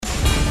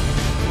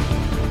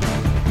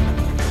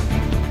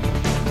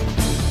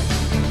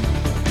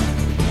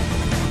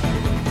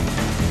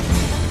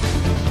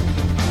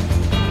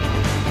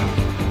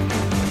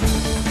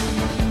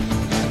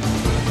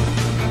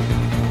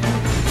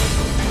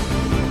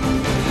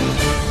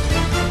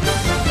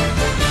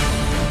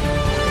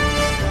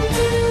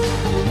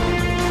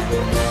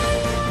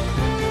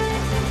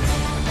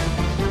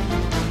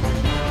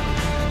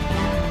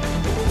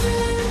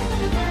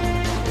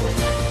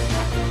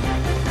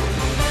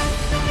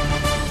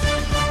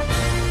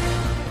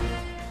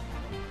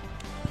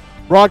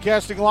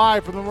Broadcasting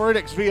live from the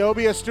Meridix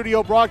Veolia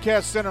Studio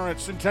Broadcast Center at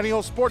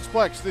Centennial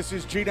Sportsplex. This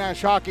is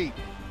G-Nash Hockey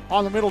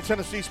on the Middle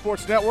Tennessee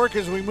Sports Network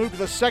as we move to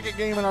the second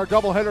game in our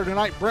doubleheader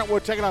tonight.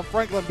 Brentwood taking on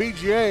Franklin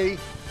BGA.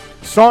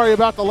 Sorry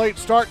about the late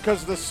start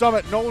because the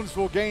Summit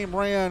Nolensville game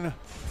ran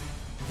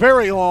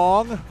very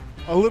long,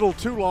 a little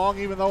too long,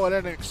 even though it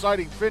had an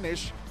exciting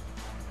finish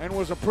and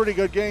was a pretty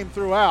good game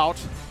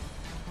throughout.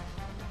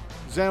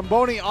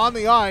 Zamboni on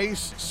the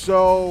ice,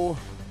 so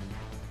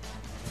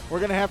we're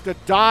going to have to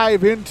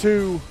dive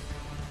into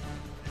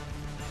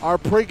our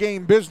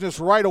pregame business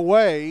right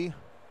away.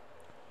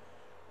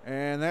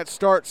 And that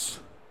starts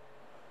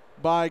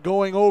by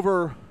going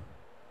over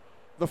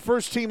the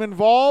first team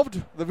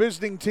involved, the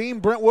visiting team,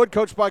 Brentwood,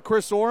 coached by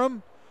Chris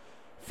Oram.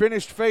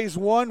 Finished phase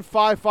one,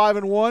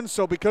 5-5-1.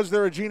 So because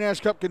they're a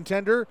G-Nash Cup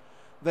contender,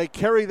 they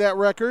carry that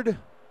record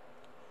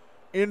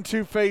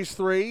into phase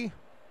three.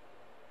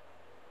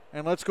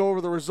 And let's go over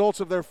the results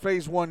of their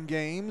phase one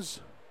games.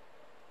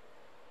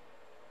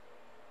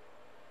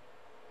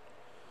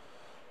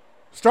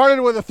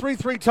 Started with a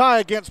 3-3 tie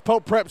against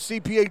Pope Prep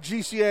CPA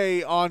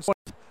GCA on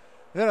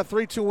then a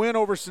 3-2 win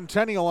over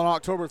Centennial on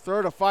October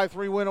 3rd, a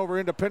 5-3 win over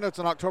Independence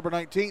on October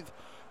 19th,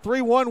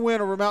 3-1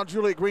 win over Mount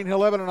Juliet Green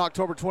Hill Evan on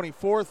October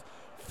 24th,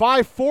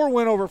 5-4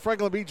 win over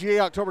Franklin BGA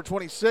October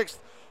 26th,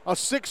 a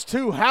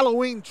 6-2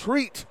 Halloween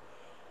treat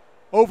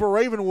over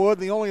Ravenwood,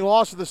 the only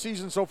loss of the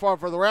season so far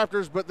for the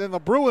Raptors, but then the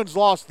Bruins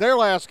lost their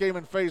last game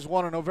in phase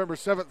one on November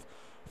 7th,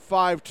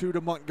 5-2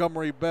 to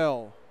Montgomery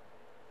Bell.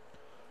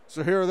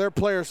 So here are their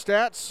player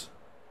stats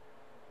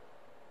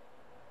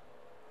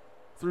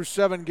through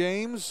 7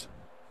 games.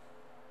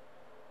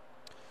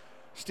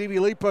 Stevie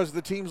Lipa is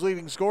the team's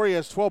leading scorer. He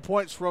has 12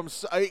 points from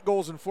 8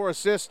 goals and 4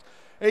 assists.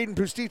 Aiden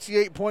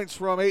Pustici, 8 points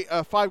from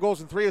 5 goals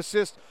and 3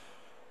 assists.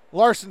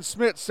 Larson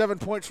Smith, 7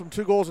 points from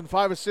 2 goals and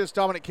 5 assists.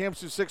 Dominic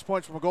Kamsu, 6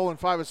 points from a goal and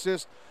 5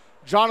 assists.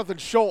 Jonathan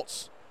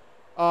Schultz,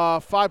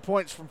 5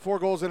 points from 4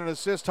 goals and an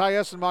assist. Ty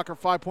Essenmacher,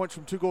 5 points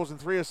from 2 goals and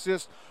 3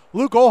 assists.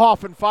 Luke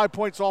Olhoffen, 5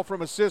 points all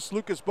from assists.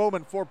 Lucas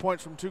Bowman, 4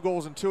 points from 2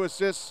 goals and 2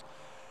 assists.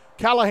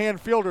 Callahan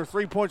Fielder,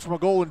 3 points from a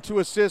goal and 2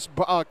 assists.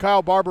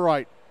 Kyle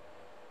Barberite,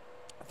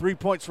 3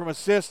 points from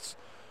assists.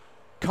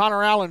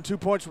 Connor Allen, 2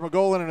 points from a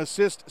goal and an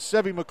assist.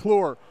 Sevi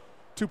McClure,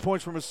 2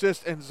 points from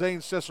assists. And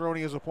Zane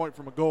Cesaroni has a point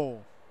from a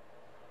goal.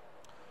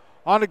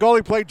 On to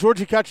goalie play,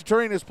 Georgie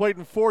Kachaturian has played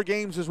in 4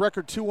 games. His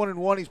record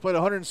 2-1-1. He's played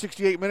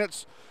 168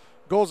 minutes.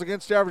 Goals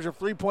against average of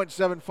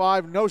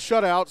 3.75. No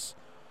shutouts.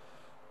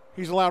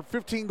 He's allowed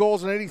 15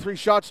 goals and 83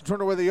 shots and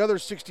turned away the other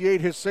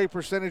 68. His save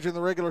percentage in the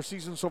regular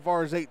season so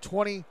far is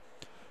 .820.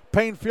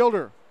 Payne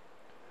Fielder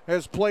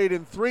has played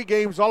in 3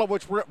 games, all of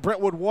which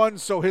Brentwood won,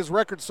 so his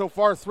record so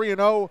far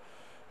 3-0.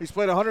 He's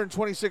played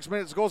 126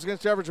 minutes, goals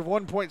against average of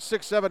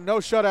 1.67, no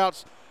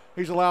shutouts.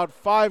 He's allowed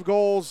 5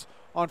 goals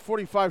on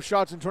 45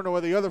 shots and turned away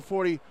the other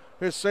 40.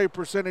 His save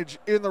percentage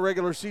in the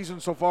regular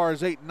season so far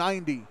is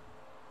 .890.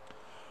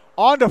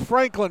 On to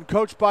Franklin,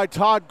 coached by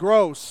Todd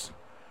Gross.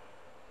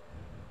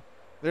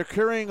 They're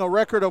carrying a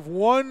record of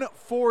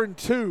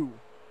 1-4-2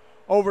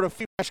 over the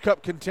G-Nash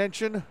Cup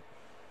contention.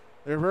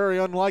 They're very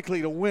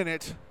unlikely to win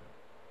it.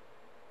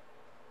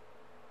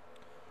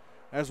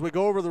 As we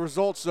go over the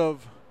results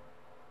of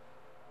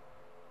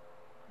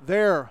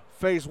their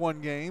phase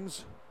one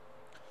games.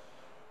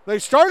 They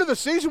started the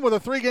season with a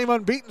 3-game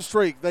unbeaten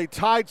streak. They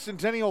tied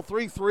Centennial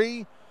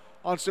 3-3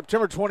 on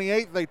September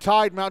 28th. They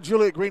tied Mount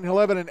Juliet Green Hill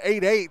Evan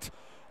 8-8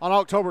 on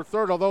October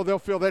 3rd, although they'll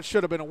feel that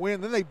should have been a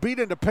win. Then they beat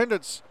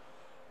Independence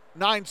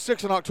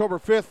 9-6 on October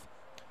 5th.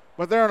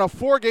 But they're on a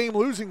 4-game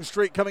losing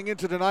streak coming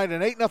into tonight.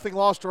 An 8-0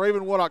 loss to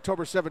Ravenwood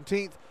October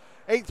 17th.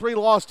 8-3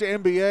 loss to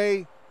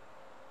MBA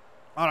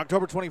on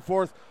October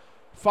 24th.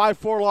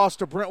 5-4 loss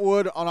to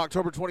Brentwood on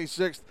October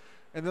 26th.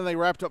 And then they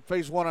wrapped up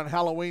phase one on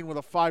Halloween with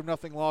a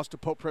 5-0 loss to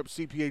Pope Prep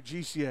CPA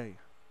GCA.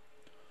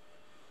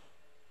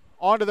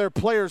 On to their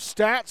players'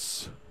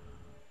 stats.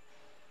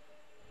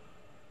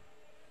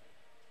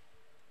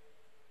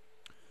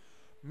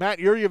 Matt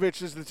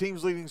Yurjevich is the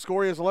team's leading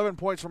scorer. He has 11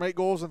 points from 8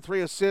 goals and 3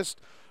 assists.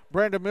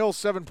 Brandon Mills,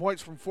 7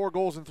 points from 4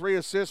 goals and 3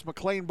 assists.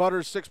 McLean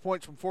Butters, 6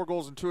 points from 4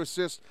 goals and 2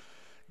 assists.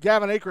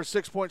 Gavin Akers,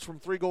 6 points from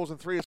 3 goals and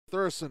 3 assists.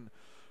 Thurston,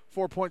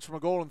 4 points from a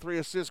goal and 3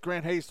 assists.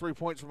 Grant Hayes, 3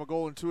 points from a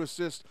goal and 2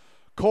 assists.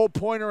 Cole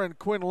Pointer and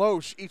Quinn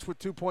Loesch, each with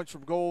 2 points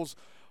from goals.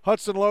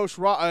 Hudson Loesch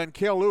and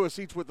Cale Lewis,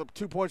 each with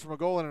 2 points from a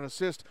goal and an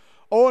assist.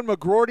 Owen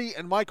McGrorty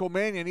and Michael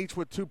Mannion, each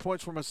with 2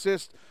 points from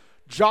assist.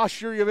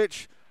 Josh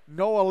Yurjevich,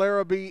 Noah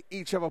Larrabee,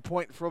 each have a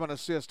point from an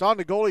assist. On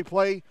to goalie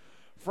play.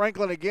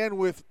 Franklin again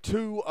with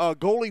 2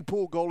 goalie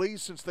pool goalies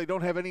since they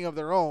don't have any of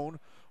their own.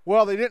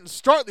 Well, they didn't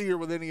start the year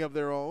with any of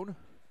their own.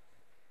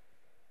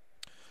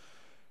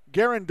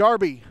 Garen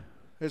Darby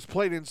has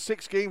played in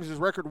 6 games. His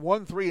record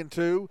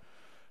 1-3-2.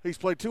 He's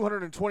played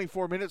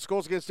 224 minutes,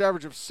 goals against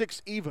average of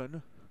 6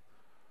 even.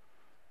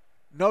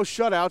 No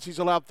shutouts. He's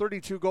allowed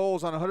 32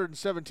 goals on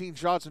 117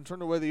 shots and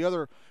turned away the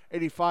other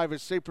 85.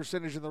 His save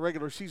percentage in the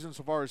regular season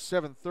so far is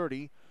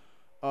 .730.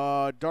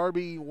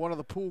 Darby, one of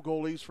the pool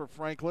goalies for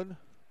Franklin.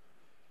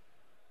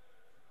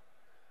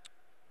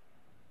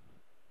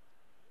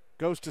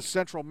 Goes to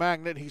Central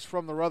Magnet. He's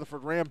from the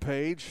Rutherford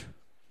Rampage.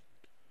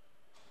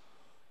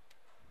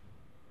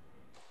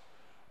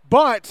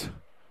 But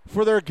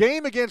for their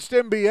game against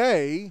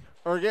MBA,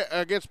 or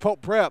against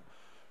Pope Prep,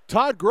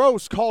 Todd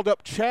Gross called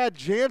up Chad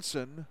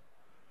Jansen,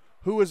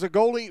 who is a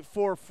goalie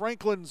for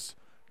Franklin's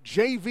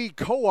JV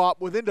co-op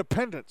with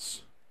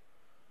Independence.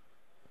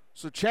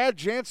 So Chad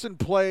Jansen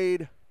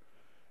played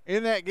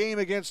in that game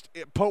against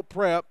Pope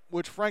Prep,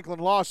 which Franklin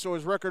lost, so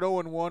his record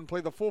 0-1,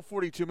 played the full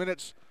 42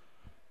 minutes,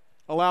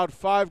 allowed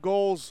 5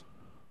 goals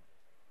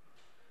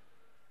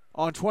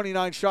on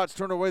 29 shots,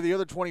 turned away the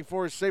other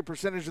 24. His save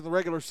percentage in the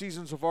regular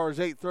season so far is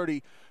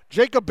 .830.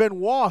 Jacob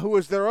Benoit, who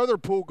is their other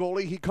pool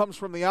goalie, he comes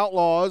from the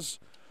Outlaws,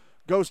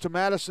 goes to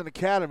Madison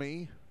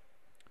Academy.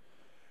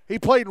 He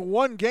played in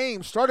one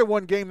game, started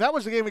one game. That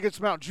was the game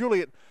against Mount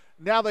Juliet.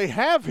 Now they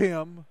have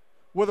him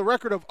with a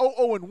record of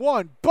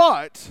 0-1,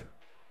 but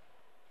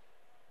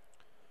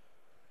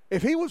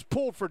if he was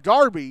pulled for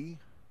Darby,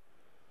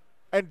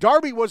 and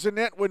Darby was in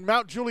net when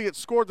Mount Juliet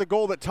scored the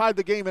goal that tied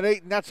the game at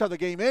 8, and that's how the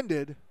game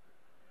ended,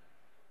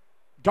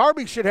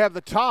 Darby should have the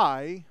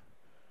tie,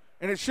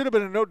 and it should have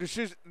been a no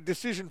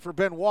decision for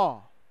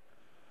Benoit.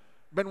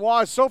 Benoit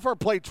has so far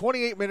played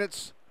 28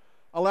 minutes,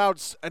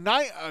 allowed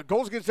a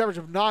goals against average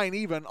of 9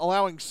 even,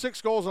 allowing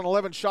 6 goals on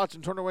 11 shots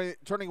and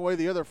turning away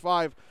the other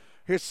 5.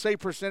 His save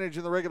percentage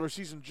in the regular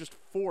season just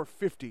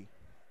 .450.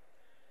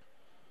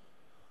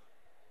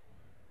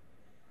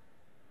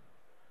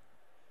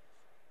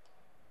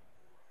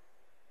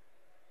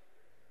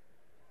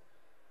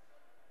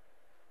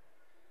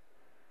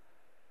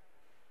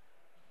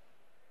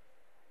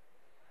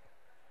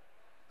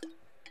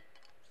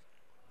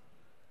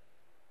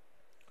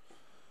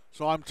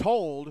 So I'm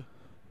told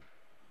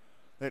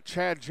that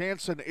Chad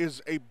Jansen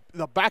is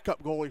the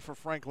backup goalie for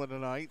Franklin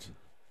tonight.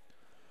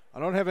 I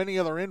don't have any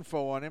other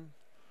info on him.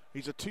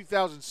 He's a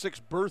 2006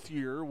 birth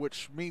year,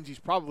 which means he's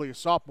probably a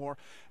sophomore.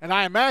 And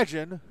I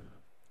imagine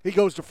he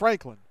goes to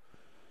Franklin,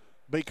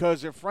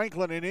 because if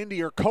Franklin and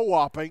Indy are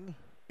co-oping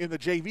in the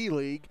JV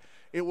league,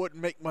 it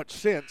wouldn't make much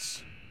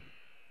sense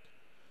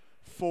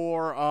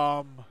for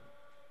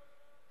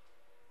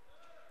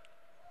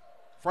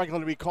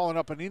Franklin to be calling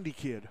up an Indy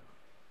kid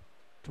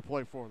to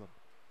play for them.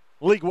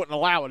 The league wouldn't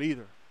allow it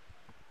either.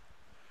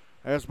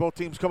 As both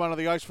teams come out of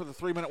the ice for the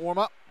 3-minute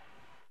warm-up.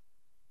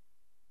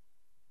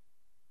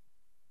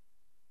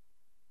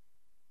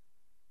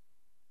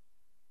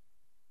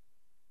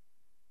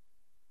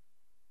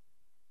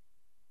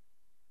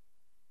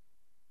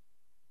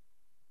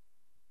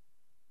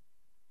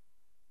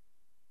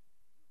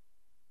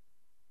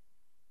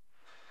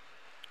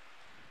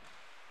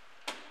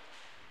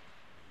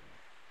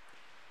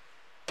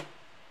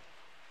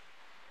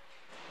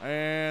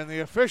 And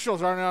the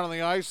officials aren't out on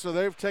the ice, so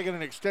they've taken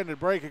an extended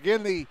break.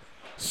 Again, the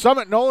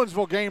Summit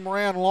Nolensville game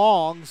ran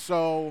long,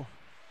 so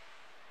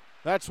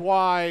that's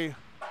why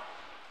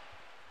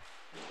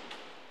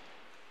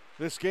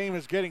this game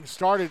is getting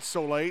started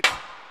so late.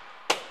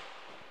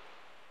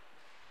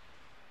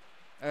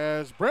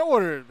 As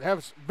Brentwood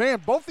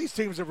both these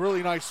teams have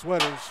really nice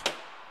sweaters.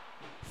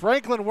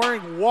 Franklin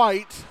wearing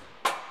white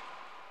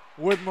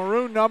with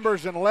maroon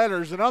numbers and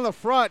letters, and on the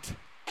front,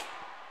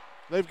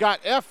 they've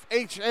got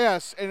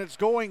FHS, and it's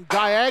going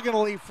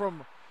diagonally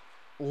from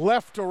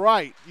left to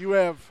right. You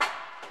have,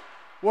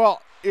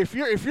 well, if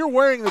you're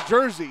wearing the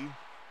jersey,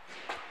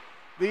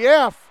 the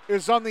F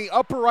is on the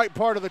upper right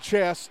part of the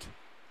chest,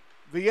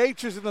 the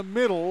H is in the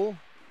middle,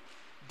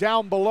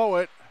 down below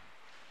it,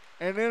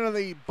 and then on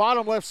the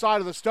bottom left side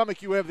of the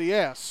stomach you have the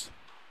S.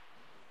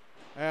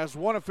 As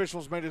one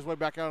official's made his way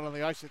back out on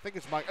the ice, I think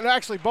it's Mike, and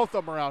actually both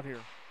of them are out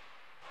here.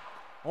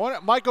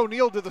 Mike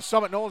O'Neill did the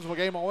Summit Nolensville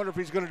game. I wonder if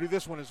he's going to do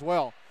this one as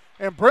well.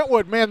 And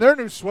Brentwood, man, their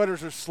new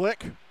sweaters are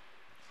slick.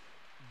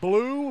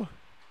 Blue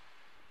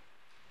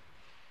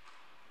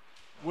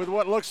with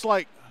what looks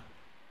like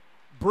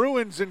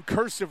Bruins in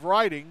cursive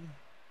writing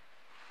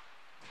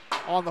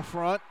on the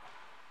front.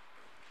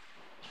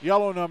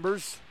 Yellow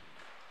numbers.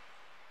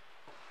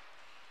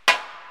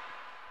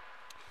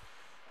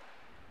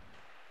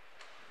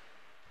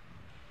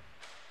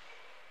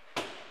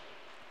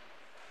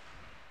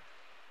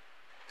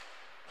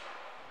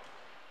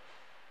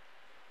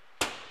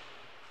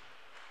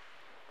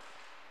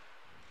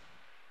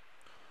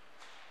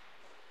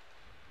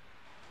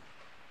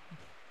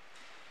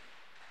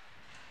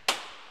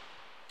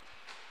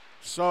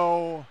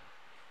 So,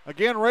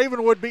 again,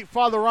 Ravenwood beat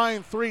Father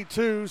Ryan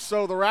 3-2,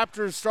 so the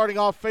Raptors starting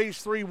off Phase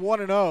 3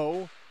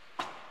 1-0,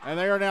 and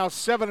they are now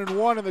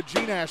 7-1 in the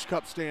GNASH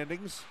Cup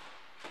standings.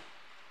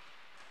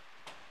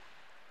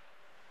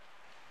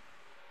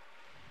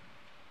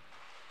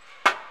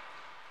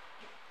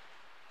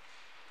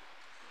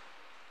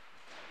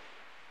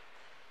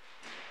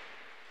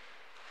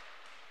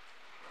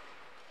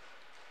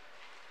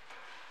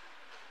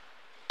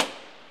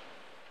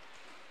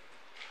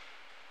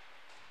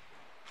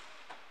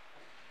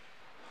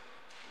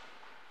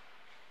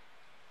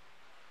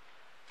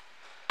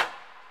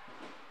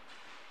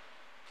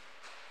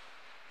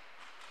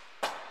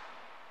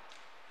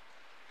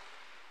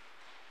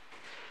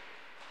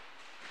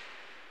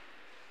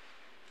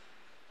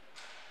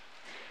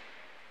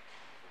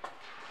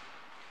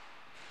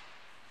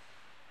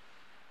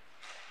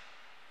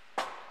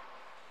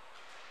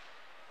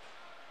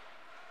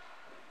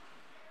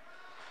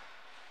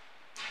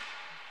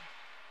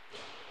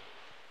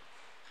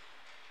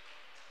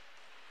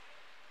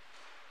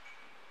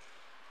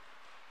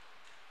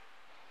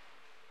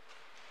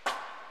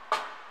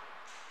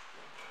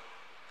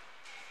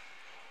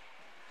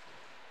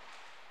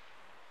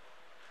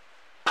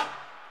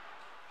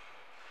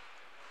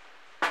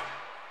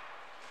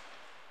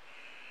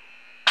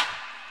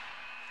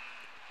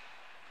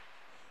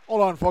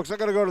 Hold on, folks. I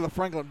got to go to the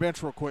Franklin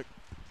bench real quick.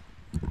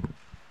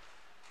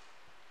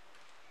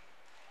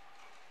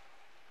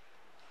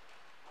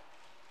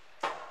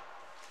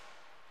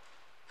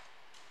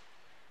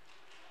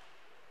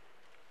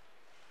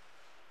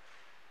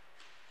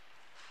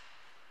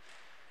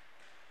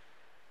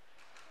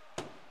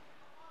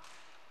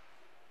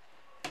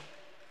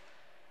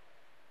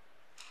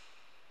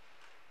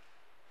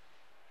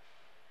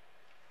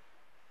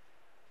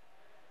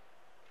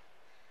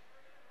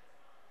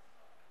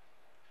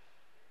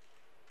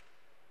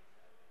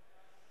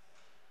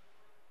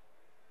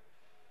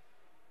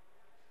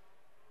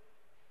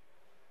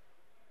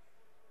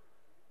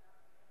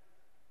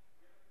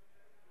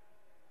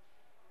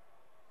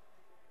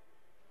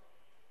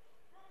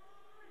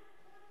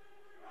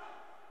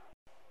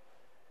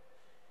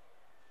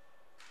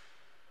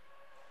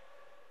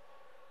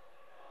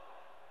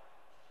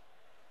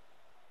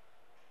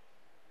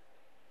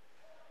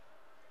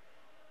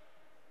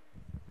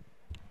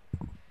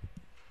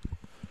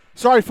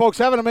 Sorry, folks.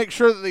 Having to make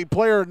sure that the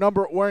player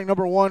wearing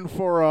number 1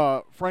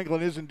 for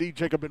Franklin is indeed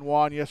Jacob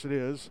Benoit. And yes, it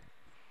is.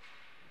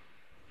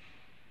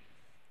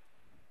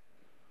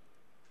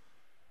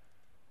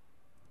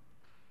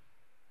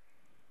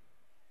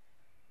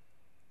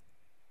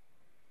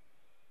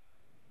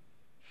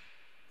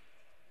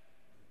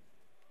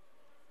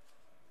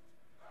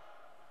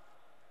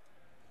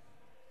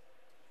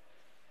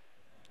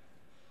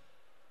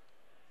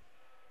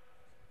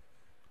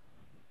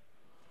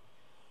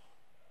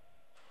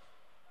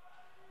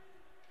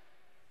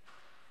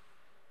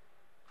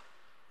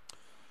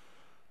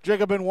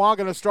 Jacob Benoit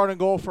going to start and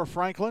goal for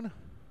Franklin.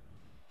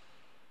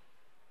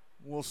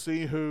 We'll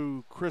see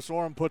who Chris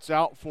Oram puts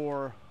out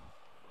for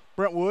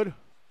Brentwood.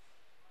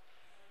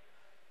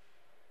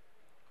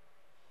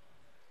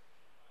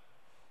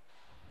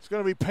 It's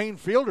going to be Payne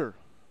Fielder.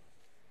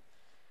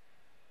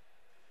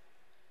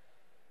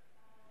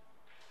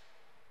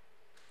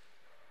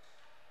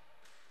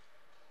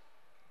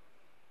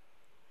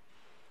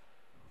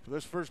 For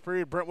this first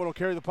period, Brentwood will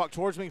carry the puck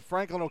towards me.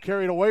 Franklin will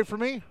carry it away from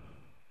me.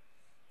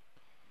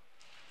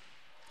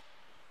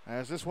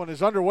 As this one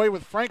is underway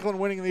with Franklin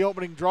winning the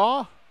opening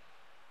draw.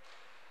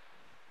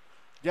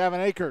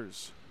 Gavin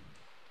Akers.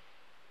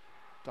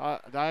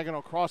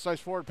 Diagonal cross ice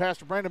forward pass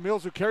to Brandon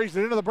Mills, who carries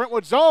it into the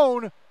Brentwood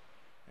zone.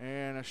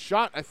 And a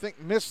shot, I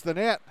think, missed the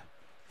net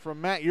from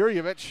Matt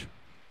Yurjevich.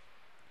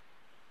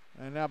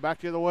 And now back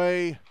the other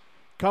way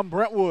come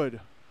Brentwood.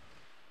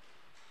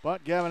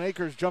 But Gavin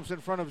Akers jumps in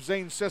front of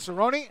Zane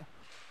Cicerone.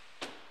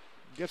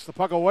 Gets the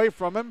puck away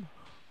from him.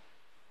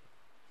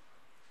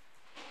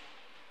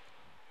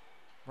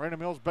 Brandon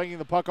Mills banging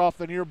the puck off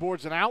the near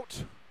boards and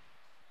out.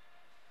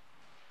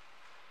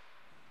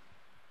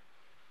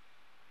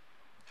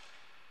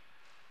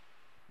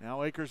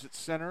 Now Akers at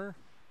center.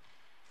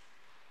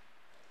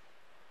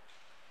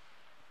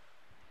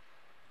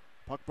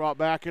 Puck brought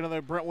back into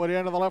the Brentwood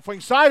end of the left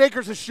wing side.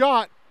 Akers a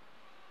shot.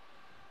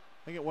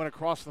 I think it went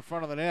across the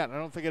front of the net. I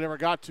don't think it ever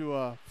got to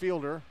a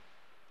fielder.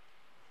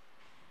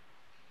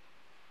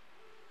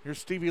 Here's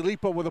Stevie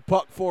Lipa with a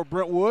puck for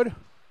Brentwood.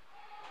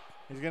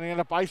 He's going to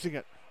end up icing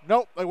it.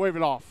 Nope, they wave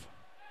it off.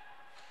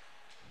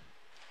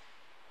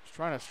 He's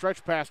trying to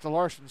stretch past to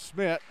Larson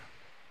Smith.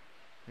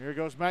 Here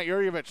goes Matt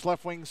Yurjevich,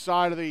 left wing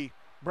side of the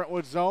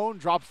Brentwood zone.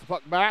 Drops the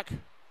puck back.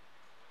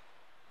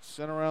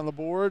 Sent around the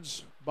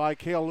boards by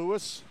Cale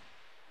Lewis.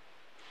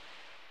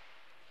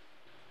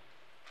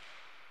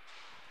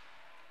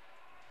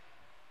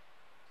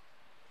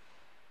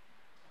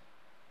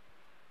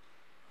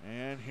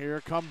 And here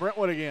come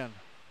Brentwood again.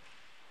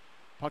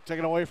 Puck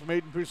taken away from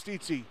Aiden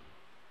Pustizzi.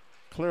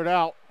 Cleared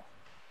out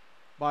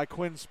by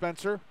Quinn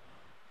Spencer.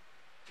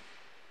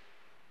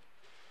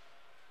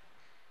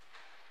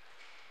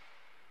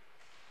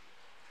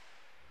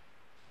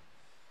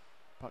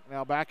 Puck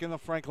now back in the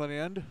Franklin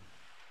end.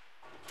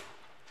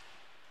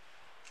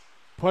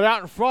 Put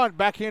out in front,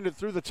 backhanded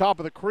through the top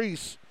of the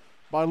crease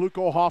by Luke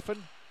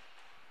O'Hoffen.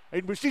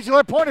 Aiden Pustizzi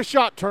let point a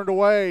shot, turned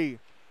away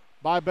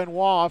by Benoit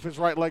off his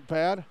right leg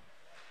pad.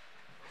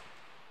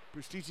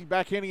 Pustizzi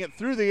backhanding it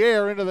through the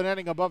air into the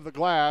netting above the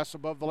glass,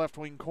 above the left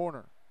wing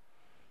corner.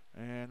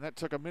 And that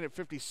took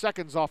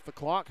 1:50 off the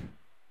clock.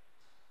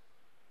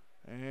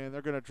 And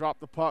they're going to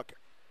drop the puck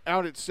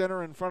out at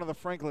center in front of the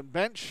Franklin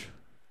bench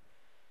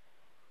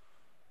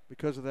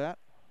because of that.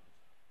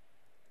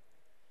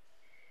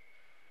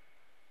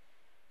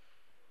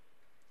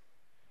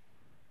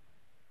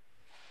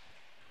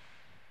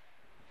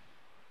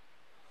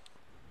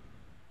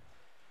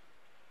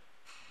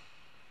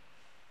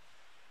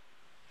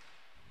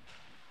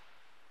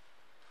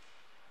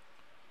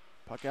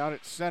 Puck out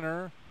at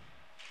center.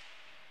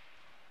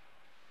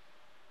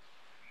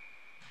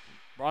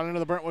 Brought into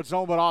the Brentwood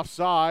zone, but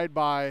offside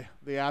by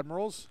the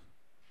Admirals.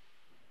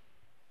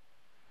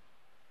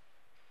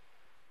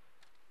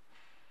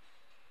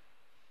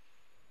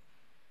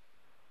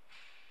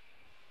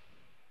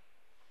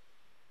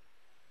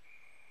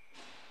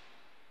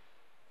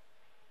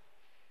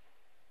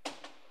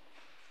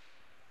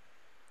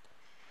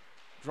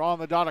 Drawing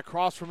the dot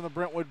across from the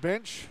Brentwood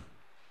bench.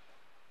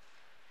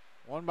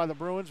 Won by the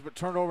Bruins, but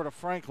turned over to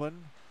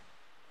Franklin.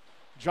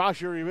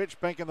 Josh Yurievich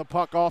banking the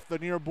puck off the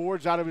near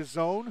boards out of his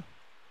zone.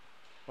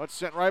 But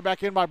sent right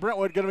back in by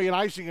Brentwood. Going to be an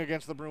icing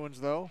against the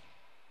Bruins, though.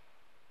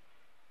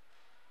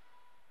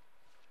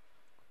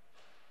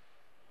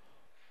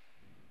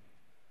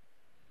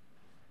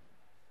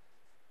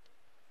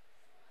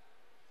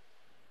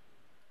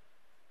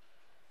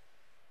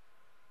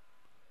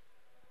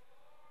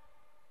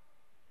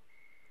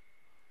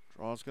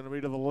 Draw's going to be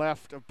to the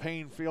left of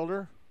Payne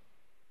Fielder.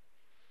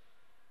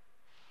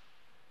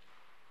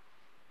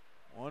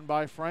 Won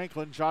by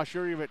Franklin. Josh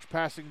Yurievich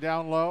passing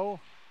down low.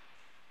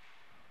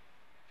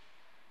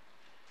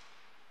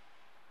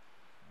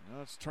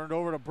 Now it's turned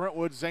over to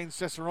Brentwood. Zane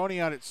Cicerone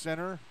out at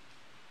center.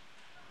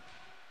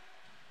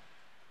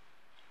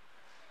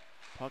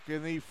 Puck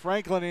in the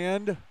Franklin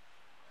end.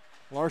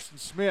 Larson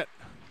Smith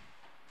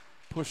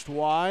pushed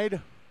wide.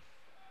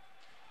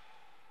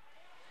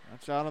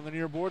 That's out on the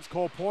near boards.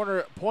 Cole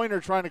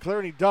Pointer trying to clear,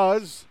 and he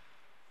does.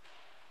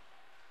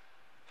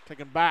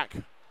 Taken back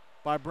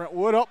by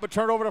Brentwood. Up, but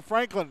turned over to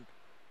Franklin.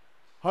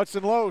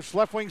 Hudson Loesch,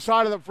 left wing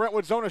side of the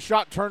Brentwood zone. A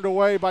shot turned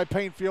away by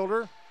Payne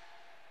Fielder.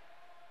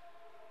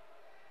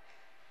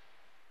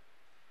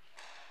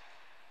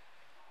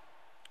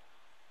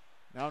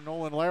 Now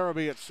Nolan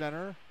Larrabee at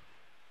center.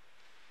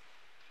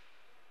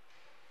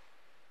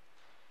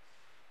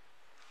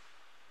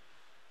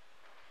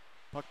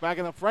 Puck back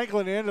in the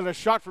Franklin end, and a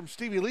shot from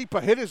Stevie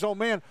Lipa hit his own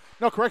man.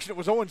 No, correction, it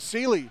was Owen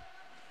Seeley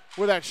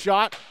with that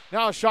shot.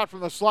 Now a shot from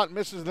the slot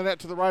misses the net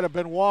to the right of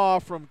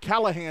Benoit from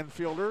Callahan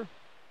Fielder.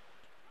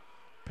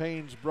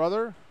 Payne's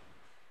brother.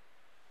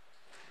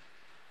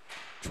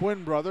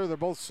 Twin brother, they're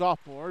both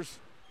sophomores.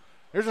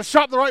 There's a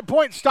shot at the right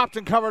point, stopped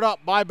and covered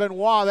up by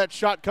Benoit. That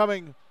shot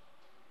coming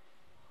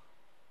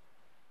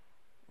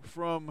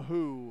from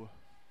who?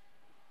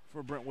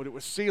 For Brentwood, it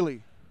was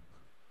Seeley.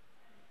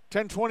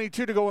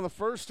 10:22 to go in the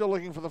first, still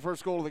looking for the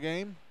first goal of the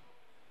game.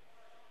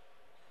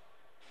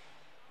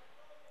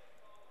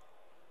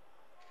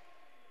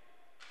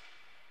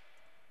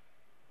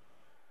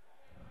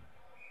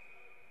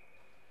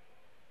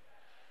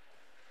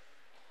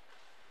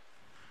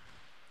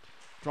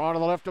 Draw to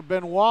the left of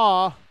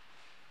Benoit.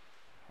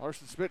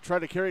 Larson Smith tried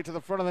to carry it to the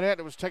front of the net.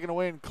 It was taken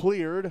away and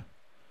cleared.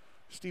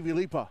 Stevie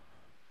Lipa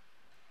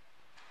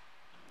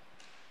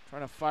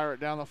trying to fire it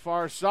down the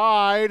far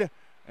side.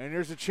 And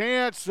there's a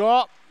chance.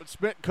 Oh, but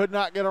Smith could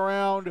not get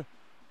around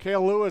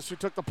Cale Lewis, who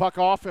took the puck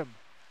off him.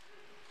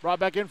 Brought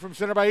back in from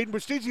center by Aiden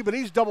Bustici, but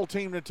he's double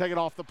teamed and taken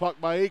off the puck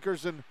by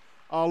Akers and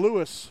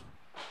Lewis.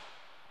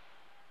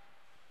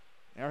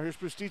 Now here's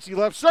Bustici,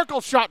 left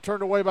circle shot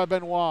turned away by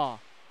Benoit.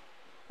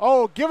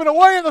 Oh, given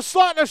away in the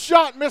slot, and a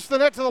shot missed the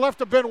net to the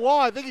left of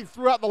Benoit. I think he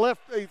threw out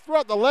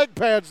the leg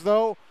pads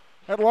though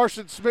at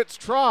Larson Smith's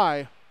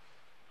try.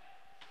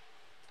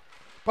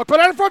 Puck put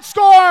out in front,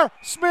 score!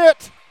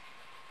 Smith.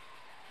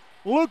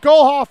 Luke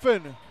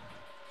Olhoffen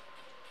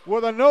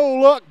with a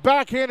no-look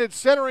backhanded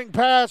centering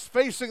pass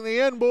facing the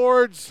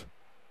inboards.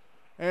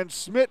 And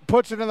Smith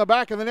puts it in the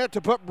back of the net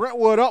to put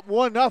Brentwood up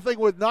 1-0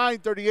 with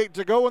 9:38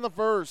 to go in the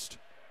first.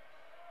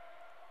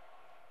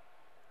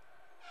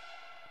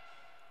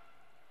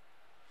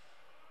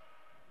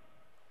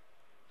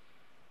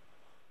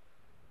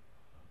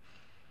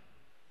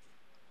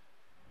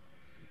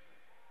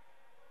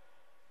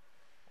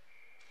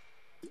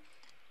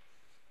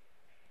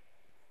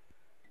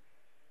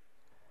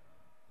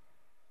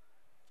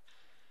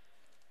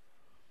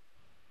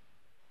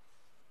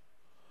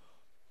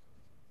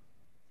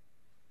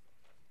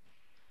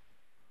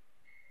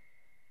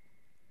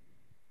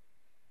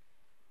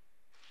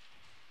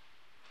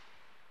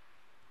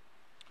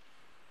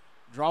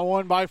 Draw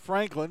one by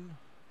Franklin.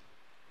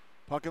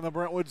 Puck in the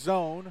Brentwood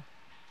zone.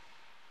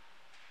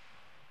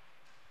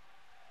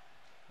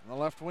 In the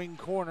left wing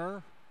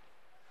corner.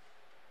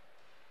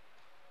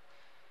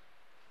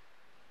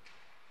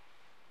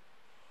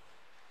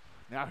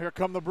 Now here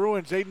come the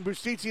Bruins. Aiden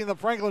Bustici in the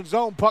Franklin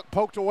zone. Puck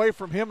poked away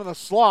from him in the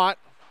slot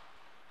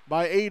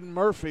by Aiden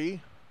Murphy.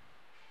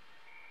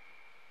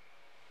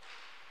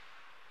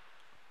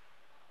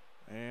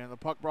 And the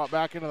puck brought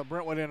back into the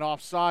Brentwood end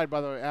offside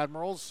by the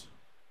Admirals.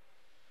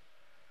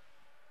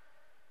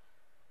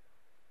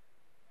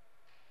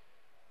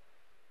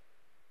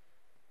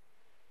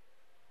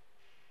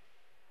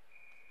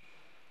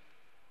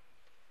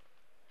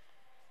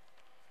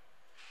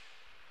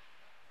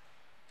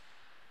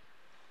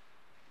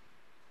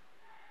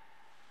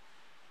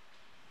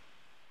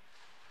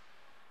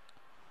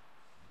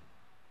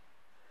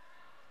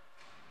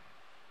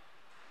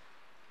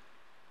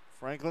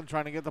 Franklin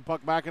trying to get the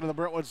puck back into the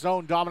Brentwood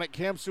zone. Dominic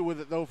Kamsu with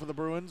it, though, for the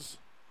Bruins.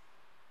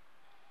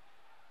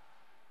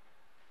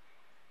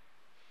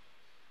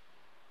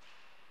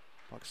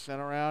 Puck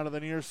sent around to the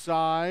near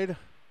side.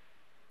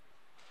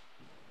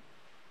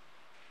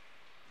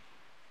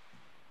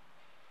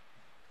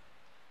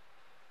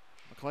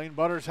 McLean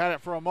Butters had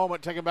it for a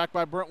moment, taken back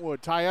by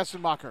Brentwood. Ty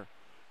Essenmacher,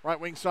 right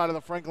wing side of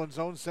the Franklin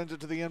zone, sends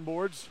it to the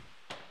inboards.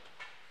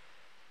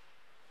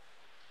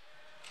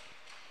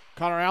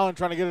 Connor Allen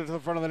trying to get it to the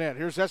front of the net.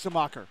 Here's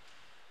Essenmacher.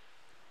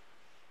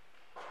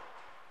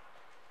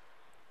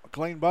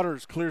 McLean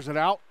Butters clears it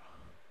out.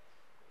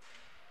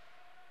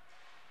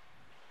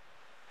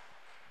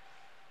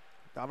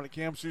 Dominic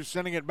Kamsu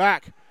sending it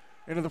back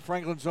into the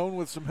Franklin zone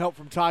with some help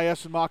from Ty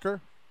Essenmacher.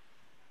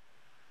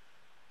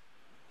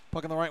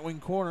 Puck in the right wing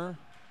corner.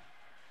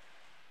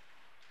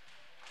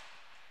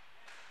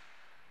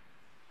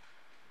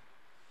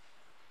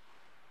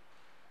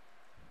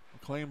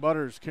 McLean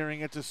Butters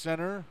carrying it to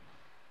center.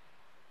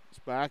 It's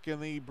back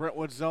in the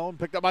Brentwood zone.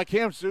 Picked up by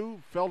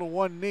Kamsu. Fell to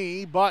one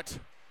knee, but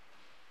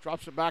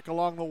drops it back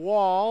along the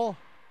wall.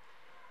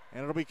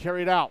 And it'll be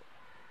carried out.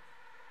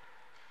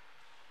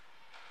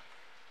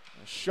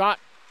 A shot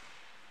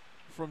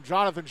from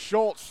Jonathan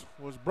Schultz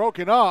was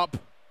broken up.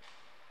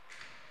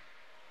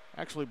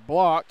 Actually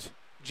blocked.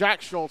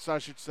 Jack Schultz, I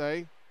should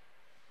say.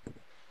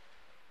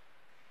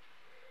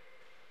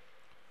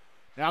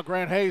 Now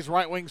Grant Hayes,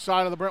 right wing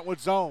side of the Brentwood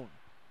zone.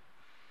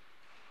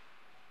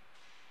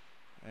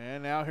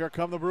 And now here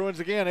come the Bruins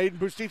again. Aiden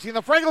Bustiti in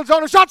the Franklin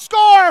zone. A shot,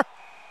 score!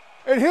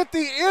 It hit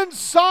the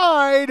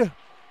inside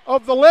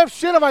of the left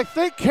shin of, I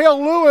think,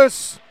 Cale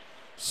Lewis.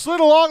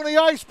 Slid along the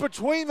ice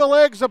between the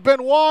legs of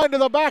Benoit into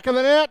the back of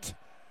the net.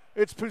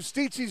 It's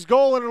Pustiti's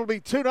goal, and it'll be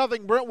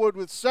 2-0 Brentwood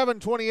with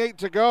 7:28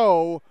 to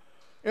go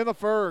in the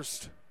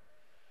first.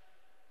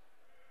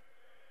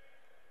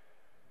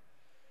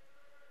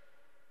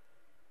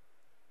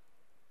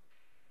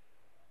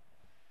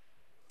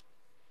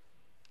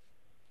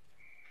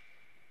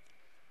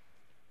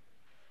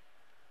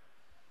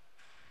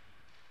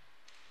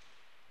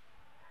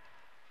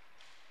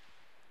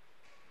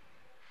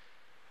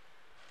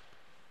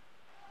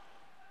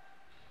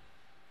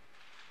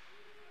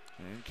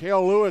 And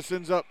Cale Lewis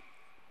ends up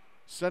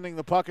sending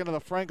the puck into the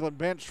Franklin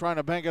bench, trying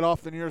to bank it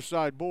off the near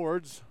side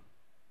boards.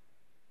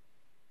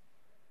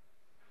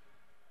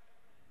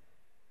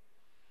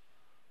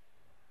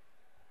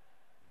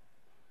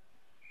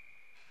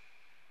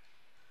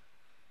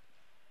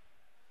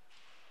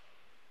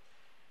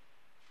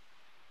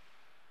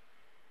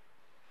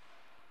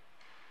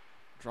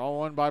 Draw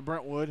one by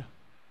Brentwood. It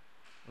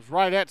was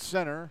right at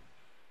center.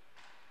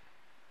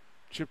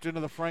 Chipped into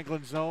the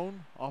Franklin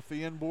zone, off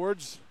the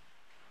inboards.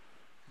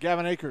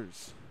 Gavin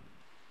Akers.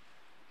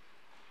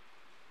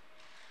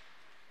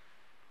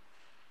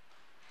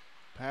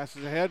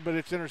 Passes ahead, but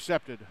it's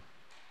intercepted.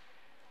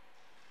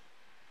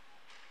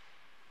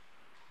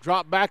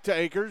 Drop back to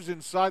Akers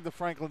inside the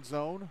Franklin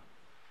zone.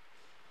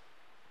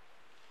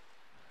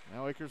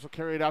 Now Akers will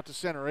carry it out to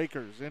center.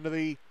 Akers into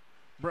the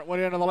Brentwood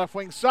end on the left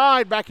wing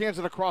side. Backhands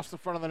it across the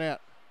front of the net.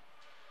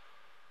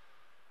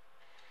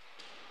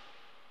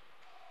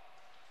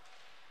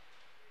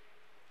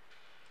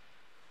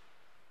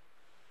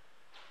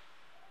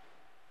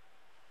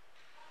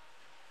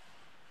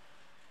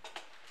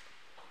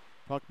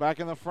 Puck back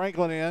in the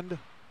Franklin end.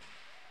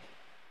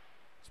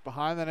 It's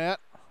behind the net.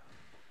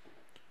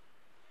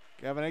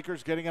 Gavin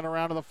Akers getting it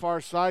around to the far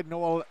side.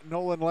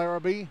 Nolan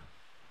Larrabee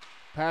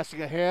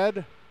passing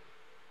ahead.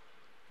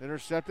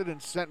 Intercepted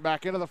and sent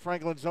back into the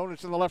Franklin zone.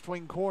 It's in the left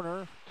wing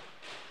corner.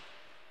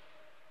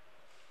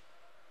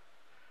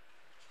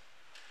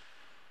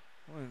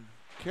 And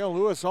Cale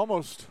Lewis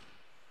almost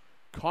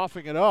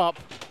coughing it up.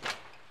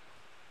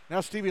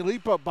 Now Stevie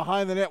Lipa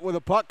behind the net with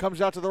a puck. Comes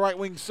out to the right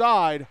wing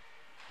side.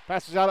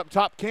 Passes out up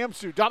top,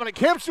 Kamsu. Dominic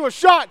Kamsu, a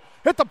shot.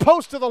 Hit the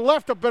post to the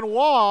left of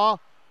Benoit.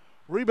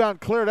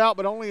 Rebound cleared out,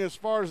 but only as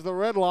far as the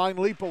red line.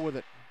 Lipa with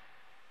it.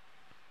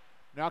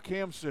 Now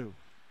Kamsu.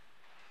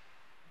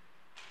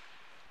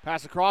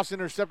 Pass across,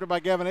 intercepted by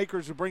Gavin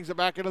Akers, who brings it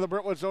back into the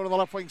Brentwood zone on the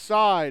left wing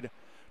side.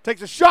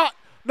 Takes a shot.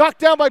 Knocked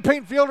down by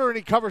Payne Fielder, and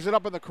he covers it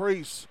up in the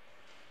crease.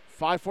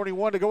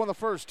 5:41 to go in the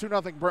first.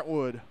 2-0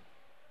 Brentwood.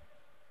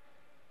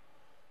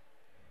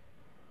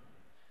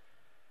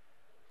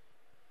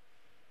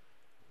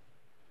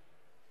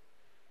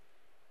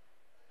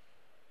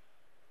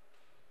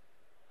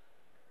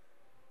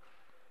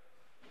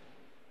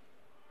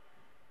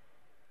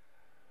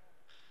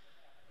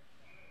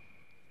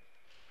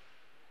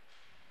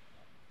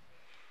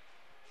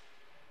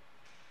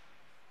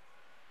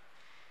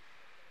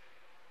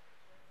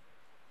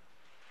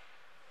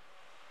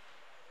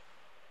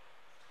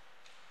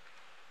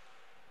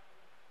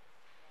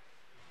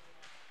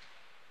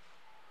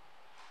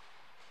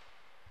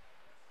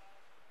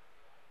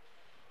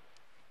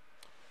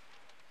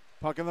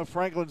 Puck in the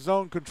Franklin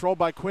zone, controlled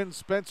by Quinn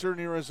Spencer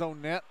near his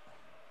own net.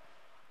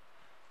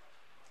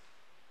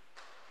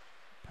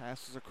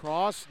 Passes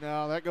across.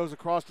 Now that goes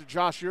across to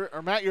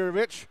Matt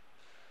Yurevich.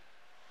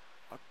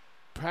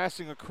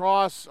 Passing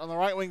across on the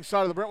right wing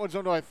side of the Brentwood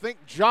zone to, I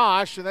think,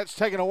 Josh, and that's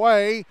taken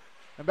away.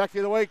 And back the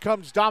other way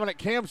comes Dominic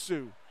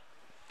Kamsu.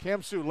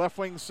 Kamsu, left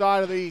wing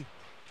side of the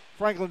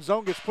Franklin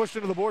zone, gets pushed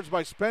into the boards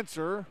by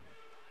Spencer.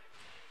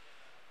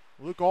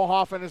 Luke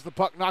Olhoffen has the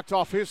puck knocked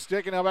off his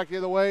stick, and now back the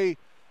other way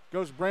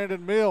goes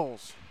Brandon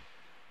Mills.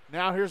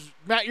 Now here's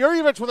Matt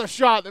Yurevich with a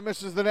shot that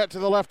misses the net to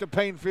the left of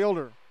Payne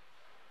Fielder.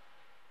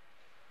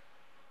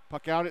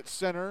 Puck out at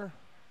center.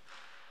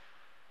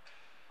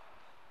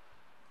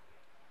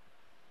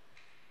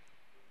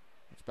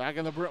 It's back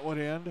in the Brentwood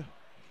end.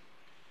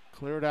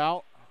 Cleared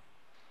out.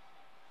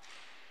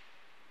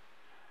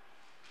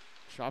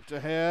 Chopped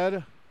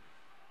ahead.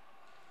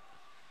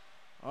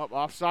 Up,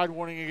 offside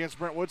warning against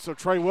Brentwood, so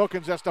Trey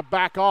Wilkins has to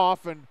back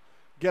off and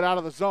get out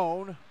of the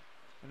zone.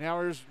 And now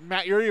here's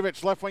Matt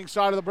Yurievich, left wing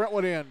side of the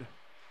Brentwood end.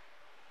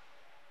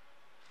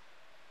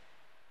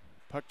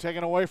 Puck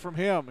taken away from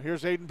him.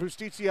 Here's Aiden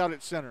Pustici out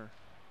at center.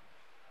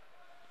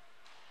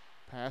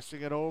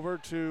 Passing it over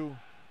to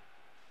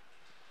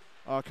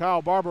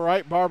Kyle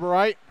Barberite.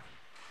 Barberite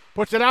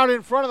puts it out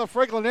in front of the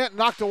Franklin net,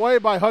 knocked away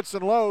by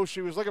Hudson Lowe.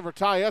 She was looking for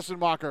Ty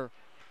Essenmacher,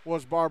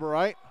 was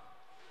Barberite.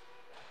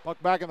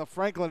 Puck back in the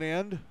Franklin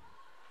end.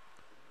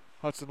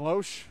 Hudson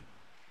Loesch.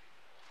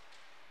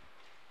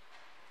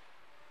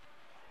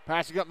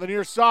 Passing up the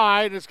near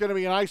side. It's going to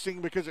be an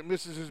icing because it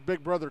misses his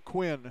big brother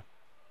Quinn.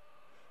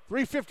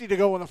 3:50 to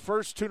go in the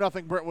first,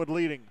 2-0 Brentwood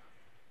leading.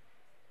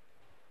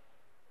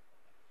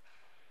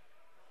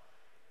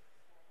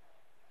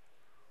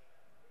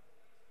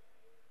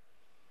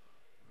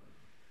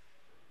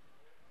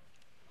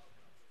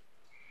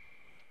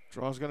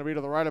 Draw's going to be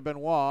to the right of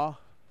Benoit.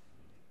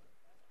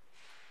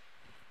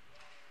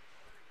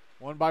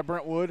 Won by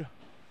Brentwood.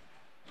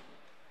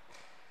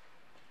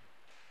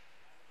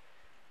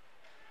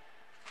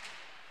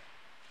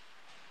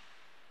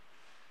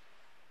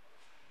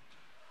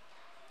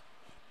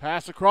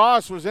 Pass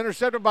across was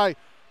intercepted by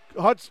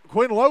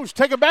Quinn Loesch.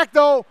 Taken back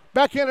though.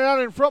 Backhanded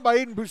out in front by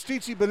Aiden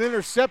Pustici, but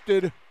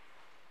intercepted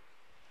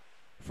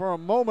for a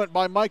moment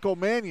by Michael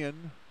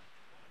Mannion.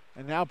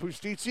 And now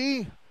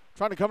Pustici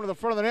trying to come to the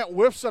front of the net.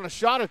 Whiffs on a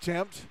shot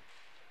attempt.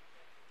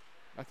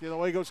 Back the other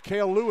way goes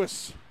Cale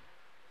Lewis.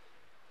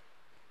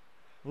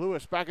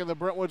 Lewis back in the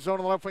Brentwood zone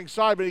on the left wing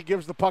side, but he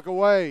gives the puck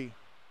away.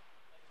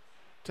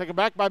 Taken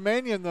back by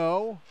Mannion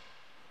though.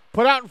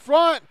 Put out in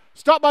front.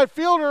 Stopped by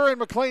Fielder, and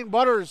McLean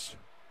Butters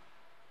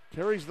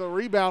carries the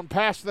rebound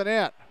past the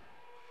net.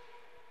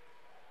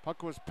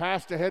 Puck was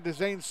passed ahead to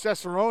Zane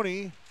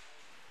Cesaroni.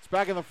 It's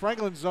back in the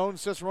Franklin zone.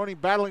 Cesaroni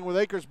battling with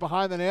Akers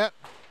behind the net.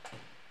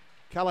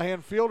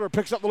 Callahan Fielder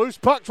picks up the loose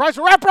puck, tries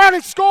to wrap around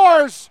and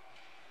scores!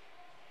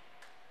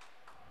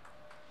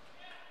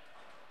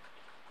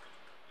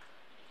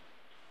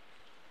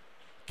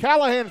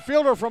 Callahan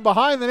Fielder from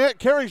behind the net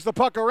carries the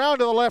puck around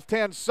to the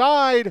left-hand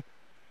side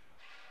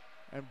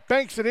and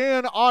banks it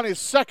in on his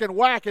second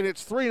whack, and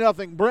it's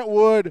 3-0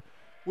 Brentwood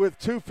with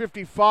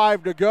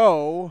 2:55 to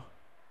go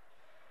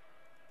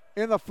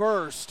in the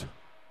first.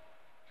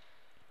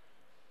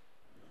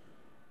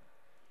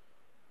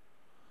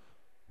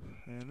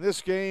 And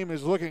this game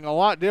is looking a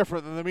lot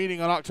different than the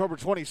meeting on October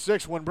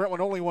 26th when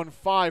Brentwood only won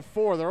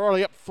 5-4. They're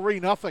already up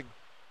 3-0.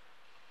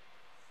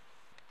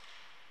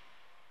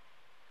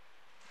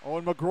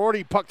 Owen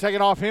McGroarty, puck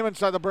taken off him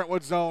inside the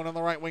Brentwood zone on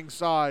the right wing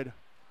side.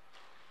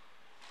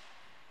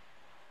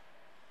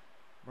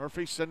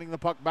 Murphy sending the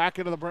puck back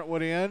into the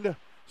Brentwood end.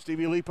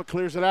 Stevie Lipa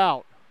clears it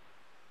out.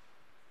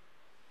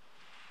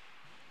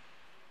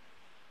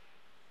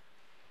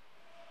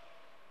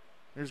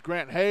 Here's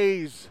Grant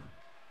Hayes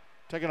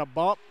taking a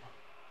bump.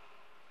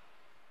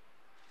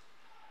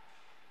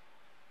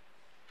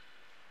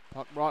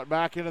 Puck brought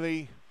back into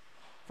the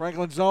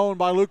Franklin zone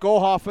by Luke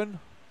Olhoffen.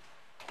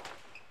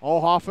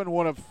 Olhoffen,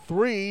 one of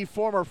three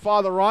former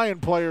Father Ryan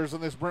players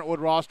in this Brentwood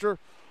roster.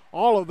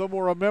 All of them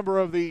were a member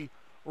of the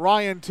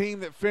Ryan team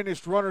that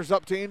finished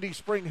runners-up to Indy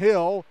Spring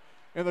Hill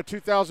in the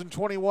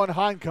 2021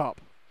 Hein Cup.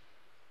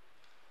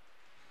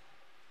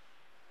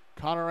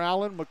 Connor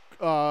Allen,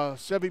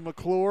 Sebi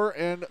McClure,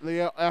 and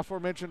the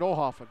aforementioned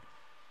Olhoffen.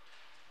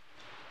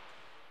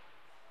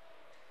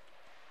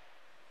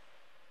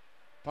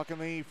 Puck in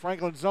the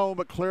Franklin zone,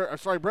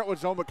 Brentwood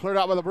zone, but cleared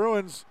out by the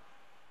Bruins.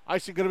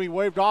 Icing going to be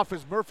waved off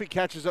as Murphy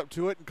catches up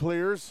to it and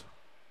clears.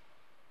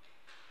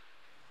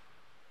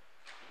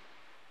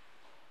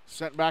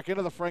 Sent back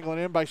into the Franklin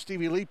end by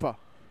Stevie Lipa.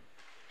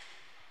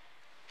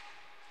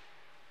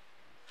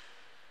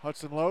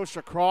 Hudson Loesch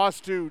across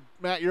to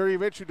Matt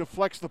Yurievich, who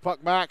deflects the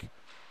puck back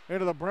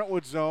into the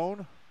Brentwood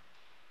zone.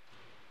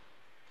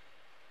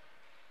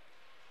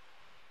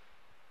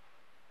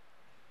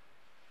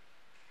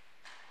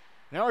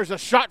 Now there's a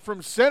shot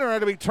from center, had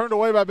to be turned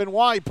away by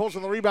Benoit. He pulls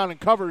on the rebound and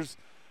covers.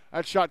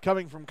 That shot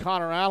coming from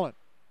Connor Allen.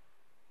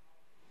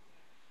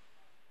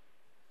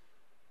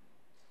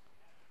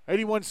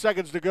 81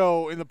 seconds to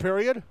go in the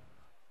period.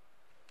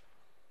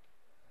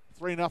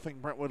 3-0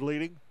 Brentwood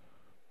leading.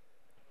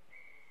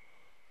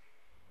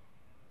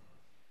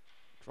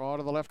 Draw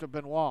to the left of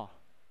Benoit.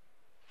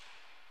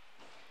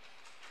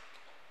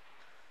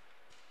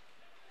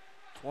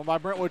 Won by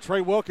Brentwood. Trey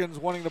Wilkins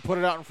wanting to put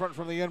it out in front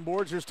from the end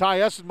boards. Here's Ty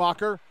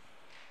Essenmacher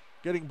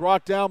getting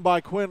brought down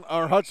by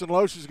Hudson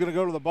Loesch, is going to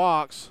go to the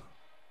box.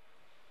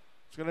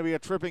 It's going to be a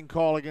tripping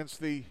call against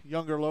the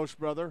younger Loesch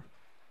brother.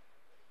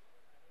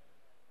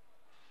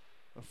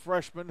 A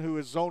freshman who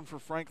is zoned for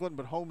Franklin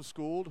but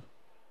homeschooled.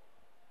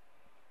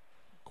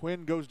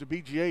 Quinn goes to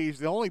BGA. He's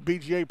the only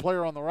BGA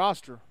player on the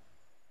roster.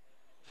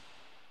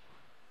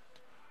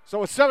 So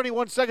with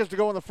 71 seconds to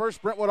go in the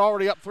first, Brentwood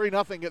already up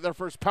 3-0, get their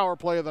first power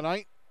play of the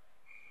night.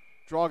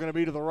 Draw going to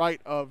be to the right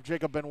of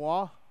Jacob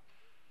Benoit.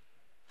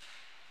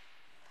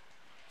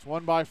 It's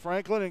won by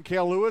Franklin, and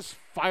Cale Lewis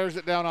fires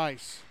it down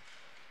ice.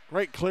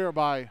 Great clear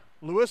by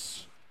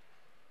Lewis,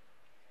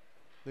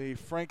 the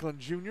Franklin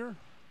junior.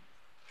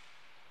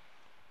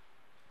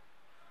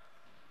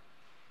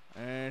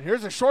 And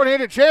here's a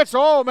shorthanded chance.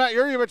 Oh, Matt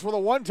Yurjevich with a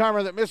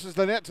one-timer that misses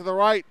the net to the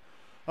right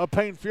of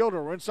Payne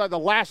Fielder. We're inside the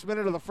last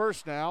minute of the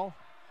first now.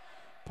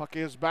 Puck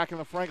is back in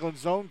the Franklin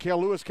zone. Cale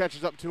Lewis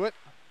catches up to it.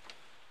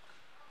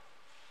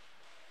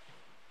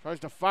 Tries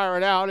to fire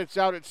it out. It's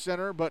out at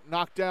center, but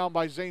knocked down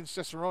by Zane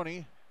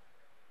Cicerone.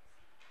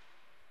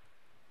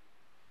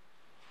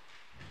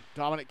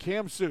 Dominic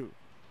Kamsu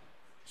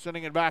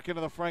sending it back into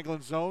the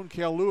Franklin zone.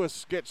 Cale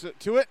Lewis gets it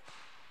to it.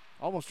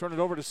 Almost turned it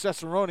over to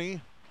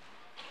Cicerone.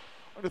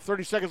 Under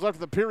 30 seconds left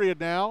of the period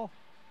now.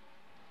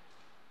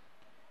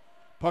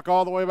 Puck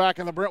all the way back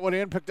in the Brentwood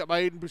end, picked up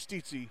by Aiden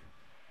Bustizzi.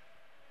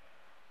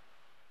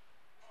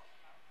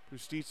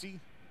 Bustizzi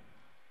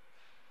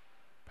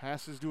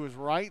passes to his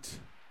right.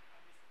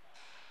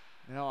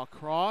 Now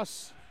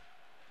across.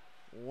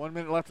 1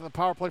 minute left in the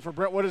power play for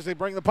Brentwood as they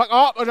bring the puck.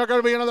 Oh, there's going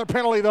to be another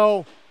penalty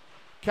though.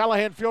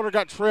 Callahan Fielder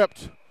got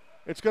tripped.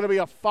 It's going to be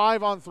a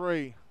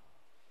 5-on-3.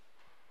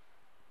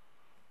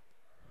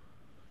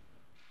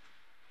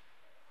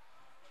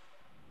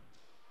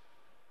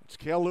 It's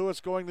Cale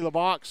Lewis going to the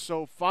box.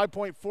 So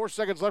 5.4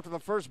 seconds left in the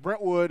first.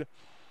 Brentwood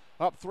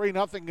up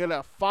 3-0. Get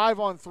a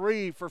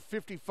 5-on-3 for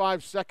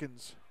 55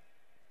 seconds.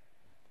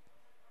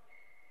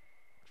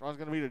 Try's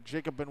going to be to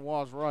Jacob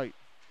Benoit's right.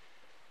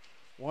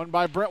 Won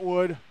by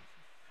Brentwood.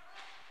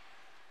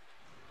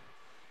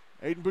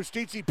 Aiden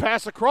Bustizzi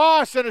pass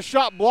across and a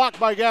shot blocked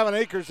by Gavin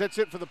Akers. That's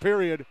it for the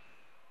period. It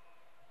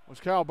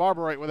was Kyle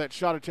Barbarite with that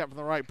shot attempt from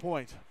the right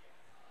point.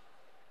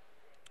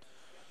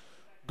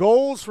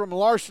 Goals from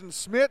Larson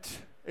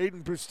Smith,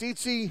 Aiden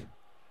Bustizzi,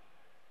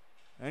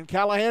 and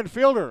Callahan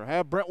Fielder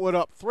have Brentwood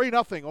up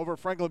 3-0 over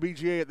Franklin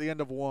BGA at the end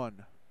of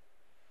one.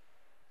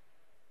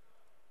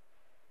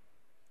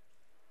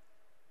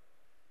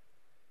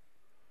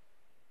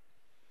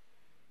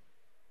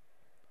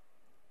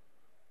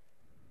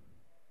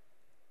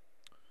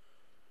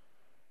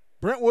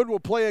 Brentwood will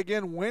play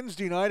again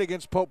Wednesday night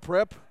against Pope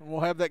Prep, and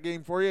we'll have that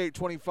game for you,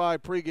 8:25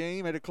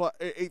 pregame,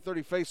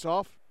 8:30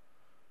 face-off.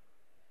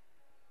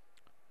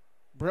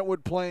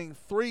 Brentwood playing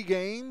 3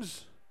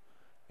 games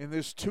in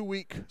this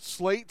 2-week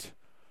slate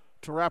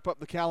to wrap up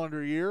the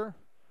calendar year.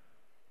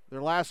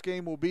 Their last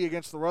game will be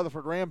against the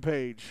Rutherford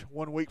Rampage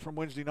 1 week from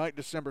Wednesday night,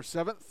 December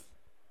 7th.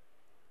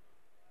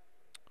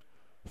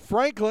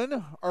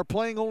 Franklin are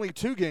playing only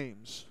 2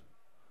 games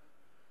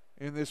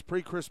in this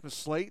pre-Christmas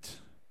slate.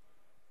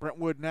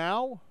 Brentwood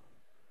now,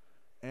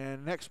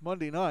 and next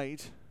Monday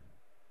night,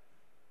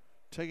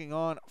 taking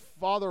on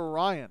Father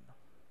Ryan.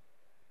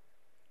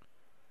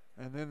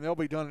 And then they'll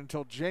be done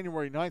until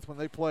January 9th when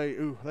they play,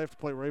 they have to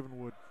play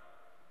Ravenwood.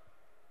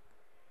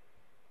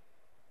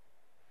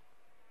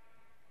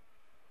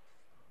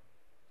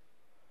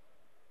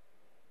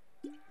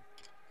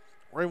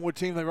 Ravenwood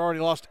team they've already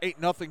lost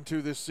 8-0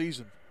 to this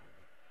season.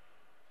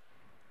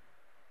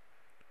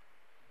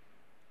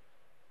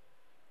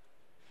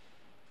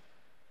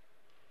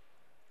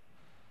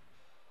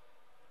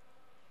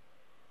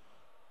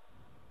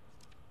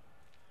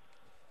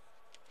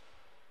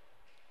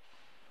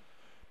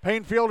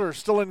 Payne Fielder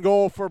still in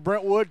goal for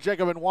Brentwood.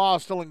 Jacob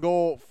Benoit still in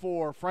goal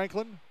for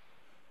Franklin.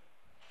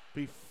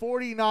 Be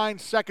 49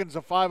 seconds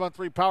of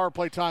 5-on-3 power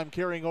play time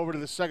carrying over to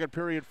the second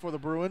period for the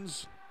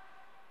Bruins.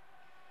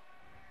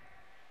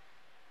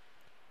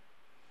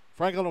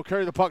 Franklin will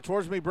carry the puck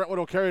towards me. Brentwood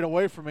will carry it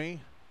away from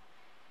me.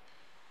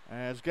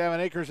 As Gavin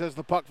Akers has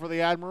the puck for the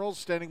Admirals,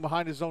 standing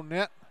behind his own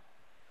net.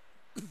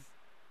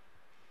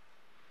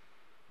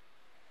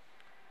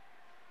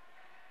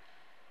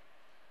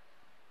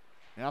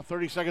 Now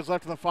 30 seconds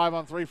left in the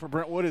 5-on-3 for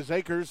Brentwood as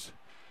Akers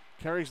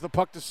carries the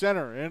puck to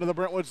center into the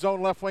Brentwood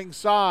zone left wing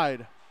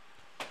side.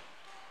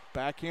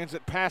 Backhands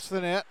it past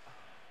the net.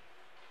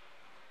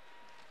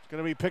 It's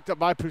going to be picked up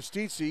by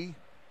Bustizzi.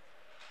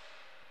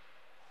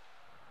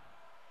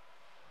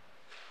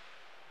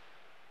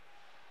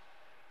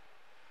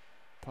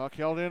 Puck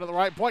held in at the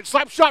right point.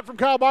 Slap shot from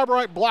Kyle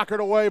Barbarite,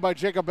 blockered away by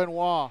Jacob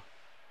Benoit.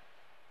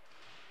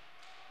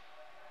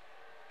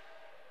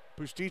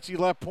 Bustizzi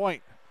left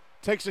point.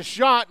 Takes a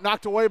shot,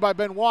 knocked away by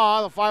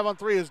Benoit. The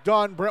 5-on-3 is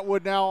done.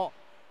 Brentwood now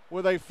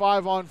with a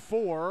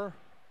 5-on-4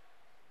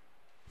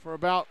 for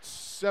about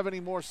 70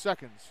 more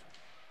seconds.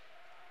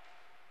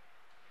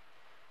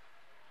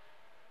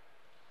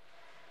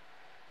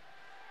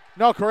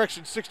 No,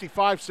 correction,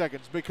 65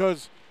 seconds,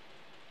 because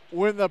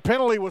when the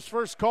penalty was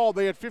first called,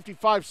 they had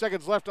 55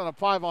 seconds left on a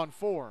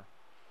 5-on-4.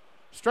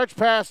 Stretch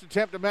pass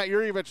attempt to Matt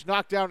Yurjevich,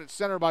 knocked down at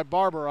center by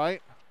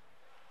Barbarite.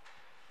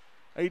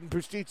 Aiden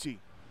Bustizzi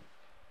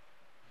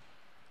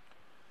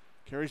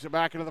carries it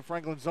back into the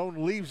Franklin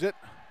zone, leaves it.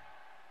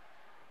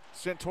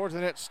 Sent towards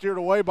the net, steered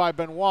away by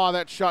Benoit.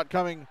 That shot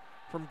coming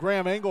from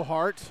Graham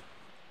Engelhart.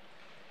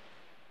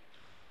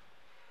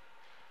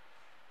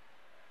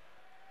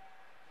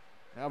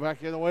 Now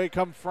back the other way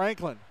come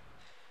Franklin.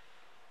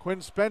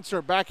 Quinn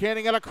Spencer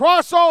backhanding it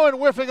across. Oh, and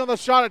whiffing on the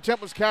shot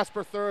attempt was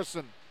Casper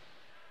Thureson.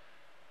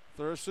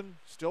 Thurston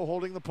still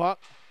holding the puck.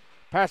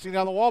 Passing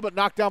down the wall, but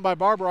knocked down by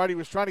Barberite. He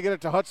was trying to get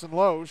it to Hudson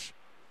Loesch.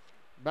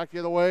 Back the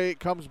other way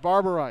comes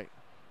Barberite.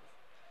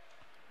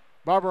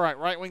 Barberite,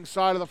 right wing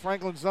side of the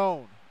Franklin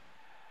zone.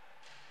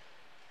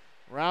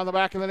 Around the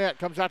back of the net,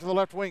 comes out to the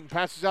left wing,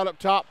 passes out up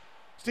top.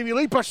 Stevie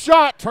Lipa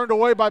shot, turned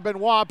away by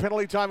Benoit.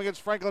 Penalty time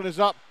against Franklin is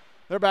up.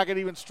 They're back at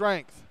even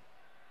strength.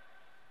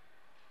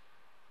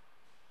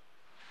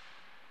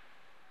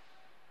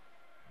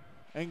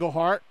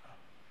 Engelhart.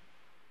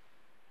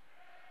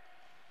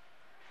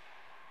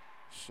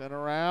 Sent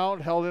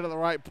around, held in at the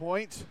right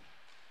point.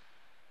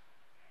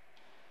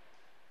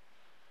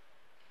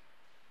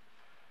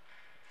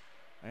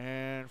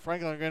 And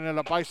Franklin going to end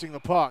up icing the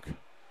puck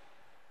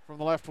from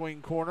the left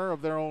wing corner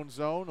of their own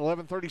zone.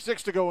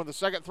 11:36 to go in the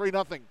second,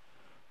 3-0.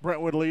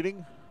 Brentwood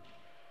leading.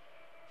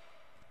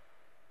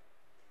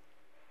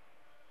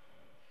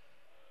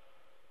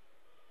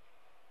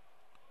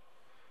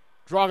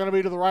 Draw going to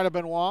be to the right of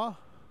Benoit.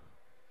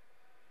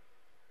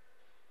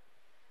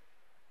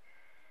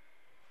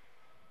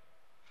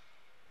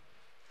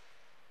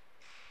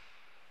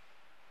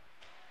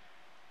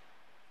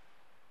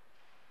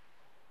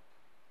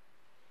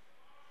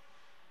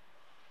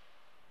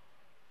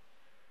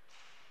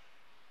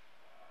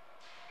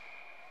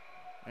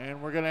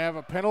 And we're going to have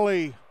a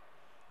penalty,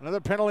 another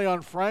penalty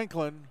on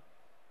Franklin.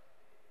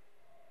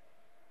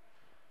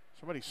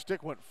 Somebody's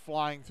stick went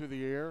flying through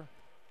the air.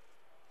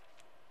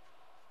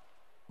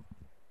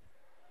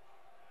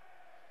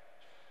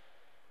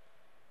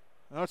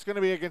 Now it's going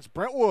to be against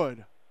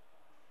Brentwood.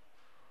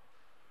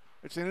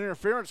 It's an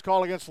interference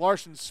call against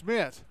Larson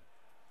Smith.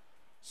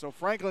 So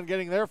Franklin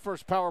getting their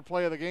first power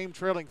play of the game,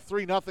 trailing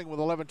 3-0 with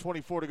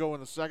 11:24 to go in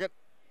the second.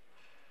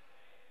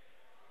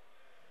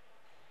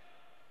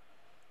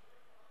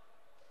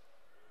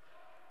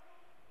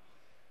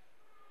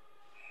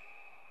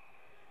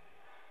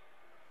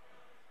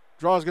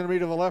 Draw is going to be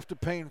to the left of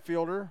Payne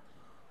Fielder.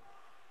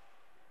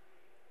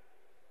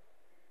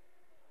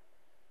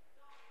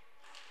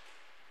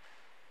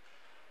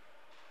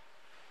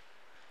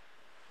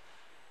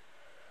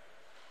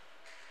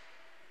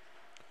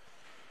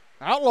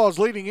 Outlaws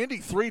leading Indy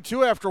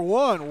 3-2 after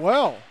one.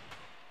 Well,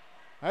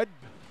 that'd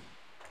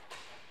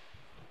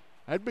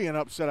be an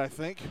upset, I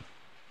think.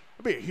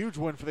 That'd be a huge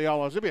win for the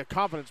Outlaws. It'd be a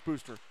confidence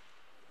booster.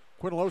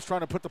 Quinn Lowe's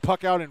trying to put the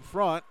puck out in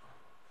front.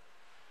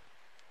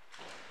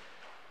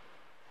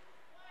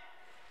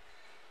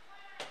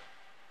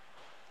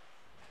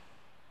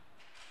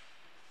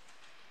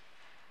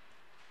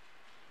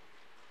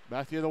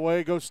 Back the other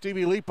way goes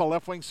Stevie Lipa,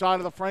 left wing side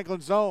of the Franklin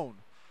zone.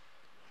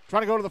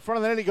 Trying to go to the front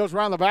of the net, he goes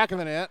around the back of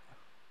the net.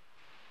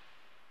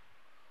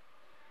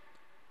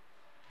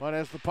 But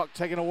has the puck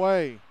taken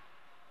away.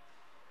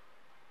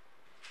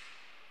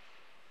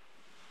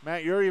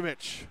 Matt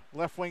Yurievich,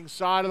 left wing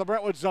side of the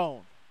Brentwood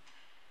zone.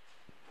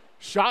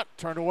 Shot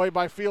turned away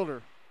by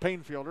Fielder,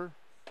 Payne Fielder.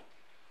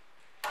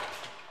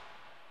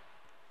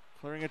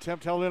 Clearing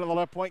attempt held in at the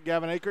left point.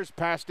 Gavin Akers,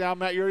 pass down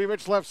Matt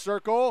Yurievich, left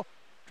circle.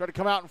 Tried to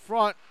come out in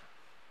front,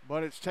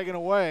 but it's taken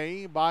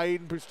away by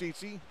Aiden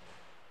Pustizzi.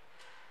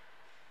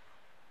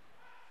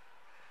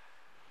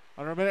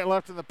 Under a minute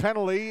left in the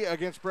penalty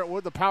against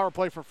Brentwood. The power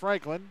play for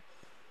Franklin.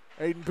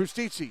 Aiden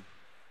Pustizzi.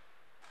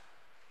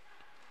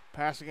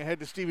 Passing ahead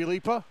to Stevie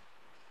Lipa.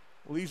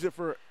 Leaves it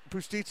for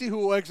Pustizzi, who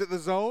will exit the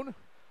zone.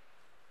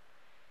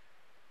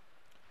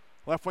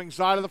 Left wing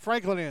side of the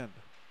Franklin end.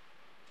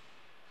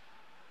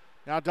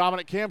 Now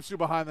Dominic Kamsu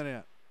behind the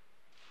net.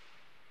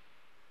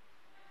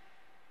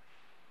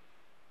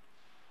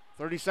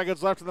 30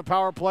 seconds left in the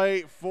power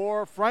play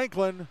for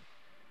Franklin.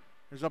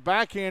 There's a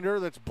backhander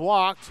that's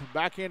blocked.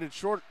 Backhanded,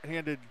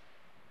 short-handed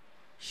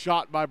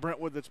shot by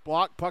Brentwood that's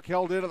blocked. Puck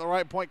held in at the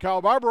right point.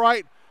 Kyle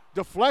Barberite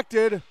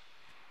deflected.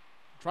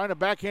 Trying to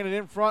backhand it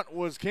in front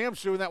was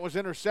Kamsu, and that was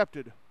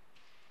intercepted.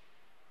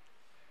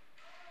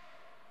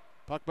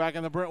 Puck back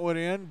in the Brentwood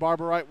end.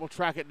 Barberite will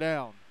track it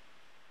down.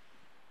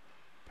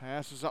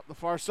 Passes up the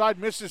far side.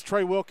 Misses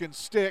Trey Wilkins'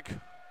 stick.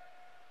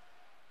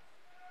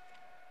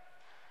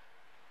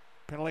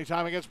 Penalty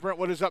time against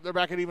Brentwood is up. They're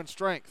back at even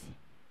strength.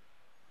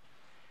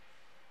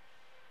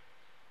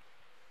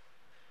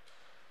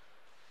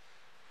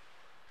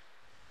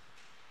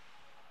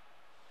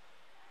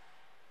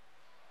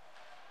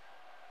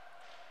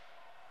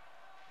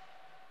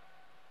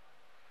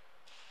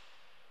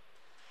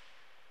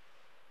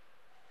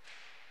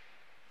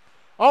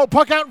 Oh,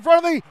 puck out in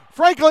front of the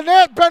Franklin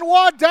net.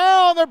 Benoit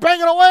down. They're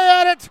banging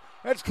away at it.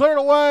 It's cleared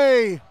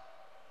away.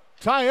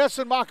 Ty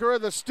Essenmacher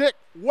at the stick,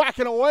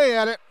 whacking away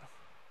at it.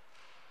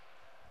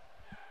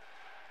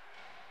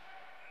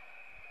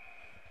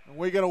 And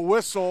we get a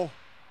whistle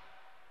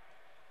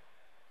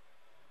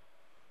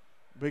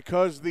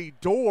because the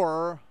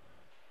door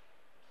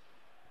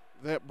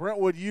that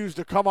Brentwood used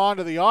to come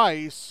onto the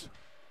ice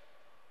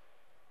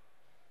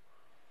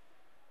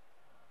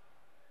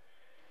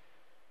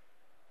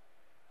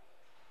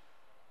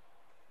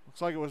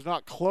looks like it was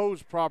not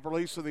closed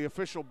properly, so the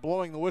official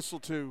blowing the whistle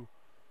to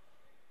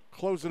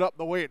close it up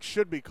the way it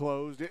should be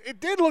closed. It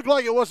did look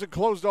like it wasn't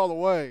closed all the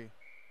way.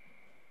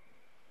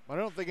 I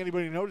don't think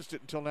anybody noticed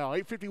it until now.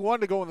 8:51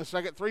 to go in the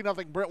second.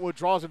 3-0 Brentwood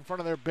draws in front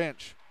of their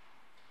bench.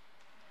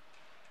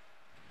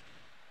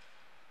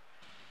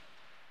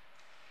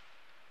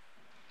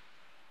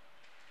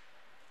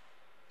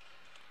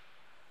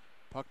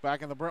 Puck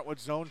back in the Brentwood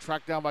zone,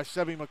 tracked down by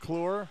Sebi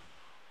McClure.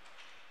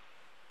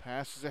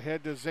 Passes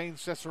ahead to Zane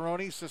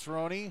Cicerone.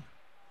 Cicerone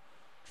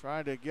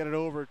trying to get it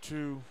over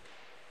to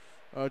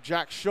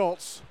Jack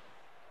Schultz.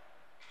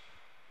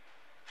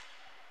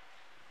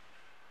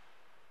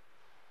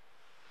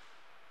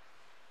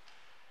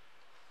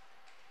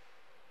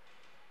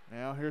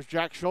 Now here's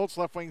Jack Schultz,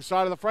 left wing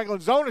side of the Franklin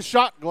zone. A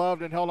shot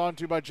gloved and held on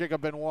to by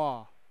Jacob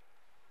Benoit.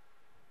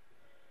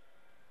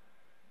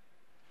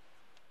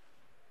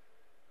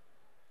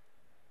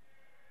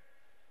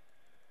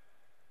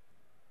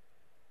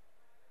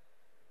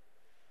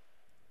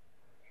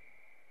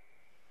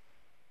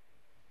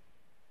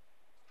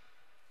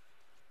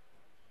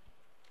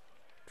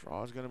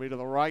 Draw is going to be to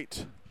the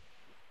right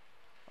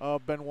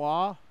of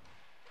Benoit.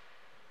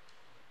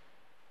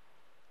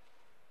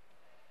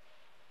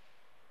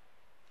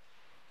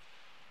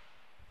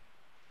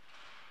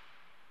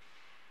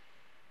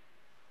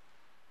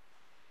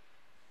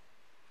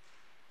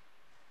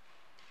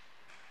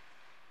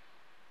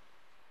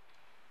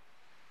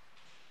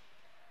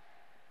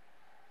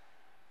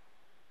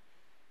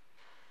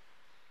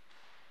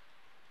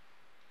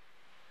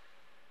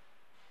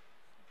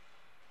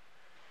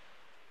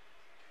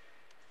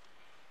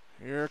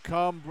 Here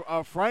come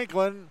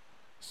Franklin.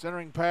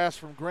 Centering pass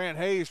from Grant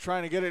Hayes,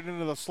 trying to get it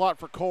into the slot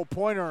for Cole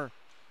Pointer.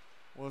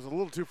 Was a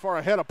little too far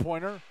ahead of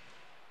Pointer.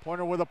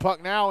 Pointer with a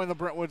puck now in the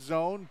Brentwood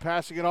zone.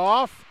 Passing it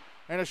off.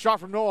 And a shot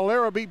from Noah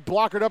Larrabee,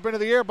 blockered up into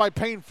the air by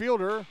Payne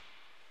Fielder.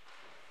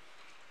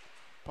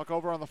 Puck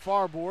over on the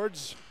far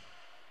boards.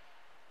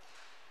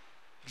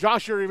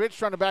 Josh Yurievich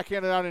trying to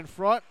backhand it out in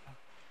front.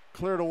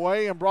 Cleared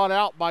away and brought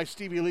out by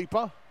Stevie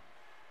Lipa.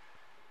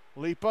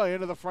 Lipa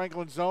into the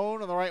Franklin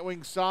zone on the right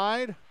wing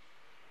side.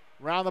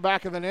 Round the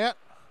back of the net.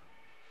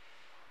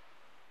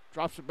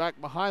 Drops it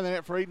back behind the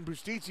net for Aiden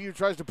Bustizzi, who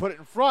tries to put it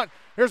in front.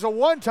 Here's a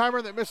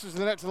one-timer that misses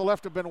the net to the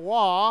left of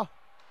Benoit.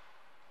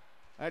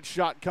 That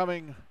shot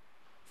coming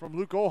from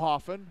Luke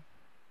Olhoffen.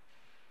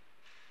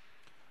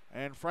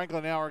 And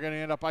Franklin now are going to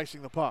end up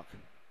icing the puck.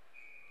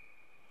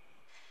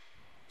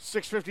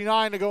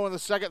 6:59 to go in the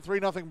second,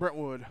 3-0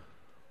 Brentwood.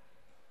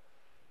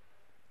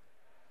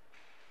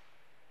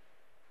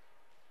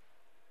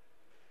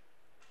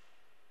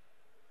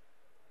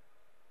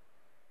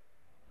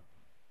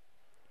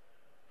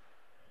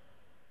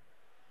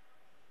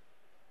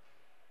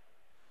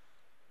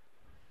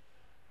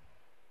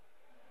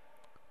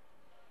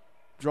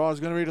 Draw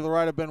is going to be to the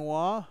right of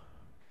Benoit.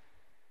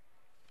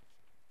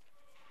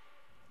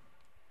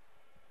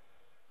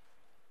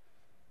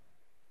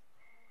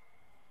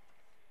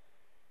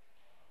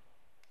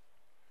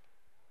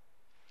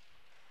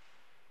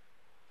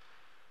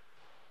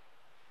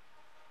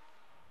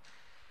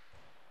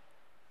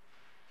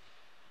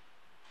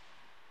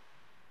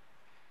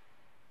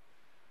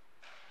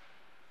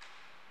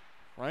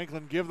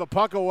 Franklin give the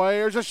puck away.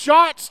 There's a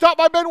shot. Stopped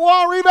by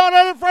Benoit. Rebound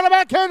out in front of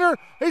backhander.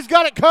 He's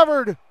got it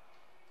covered.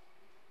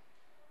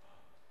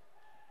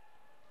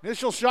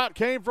 Initial shot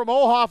came from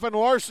Olhoffen.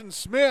 Larson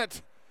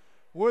Smith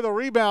with a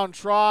rebound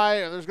try.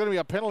 There's going to be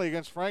a penalty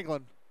against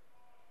Franklin.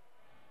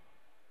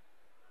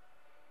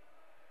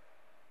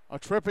 A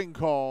tripping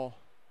call.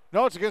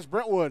 No, it's against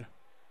Brentwood.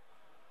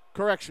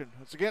 Correction,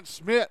 it's against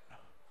Smith.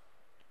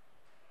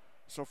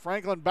 So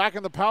Franklin back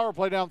in the power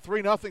play, down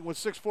 3-0 with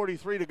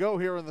 6:43 to go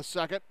here in the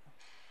second.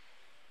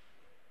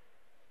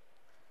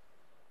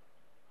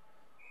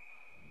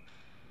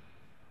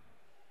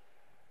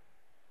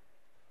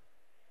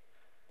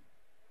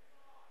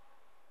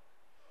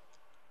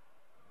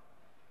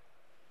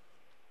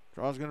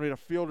 Draw's going to be to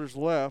Fielder's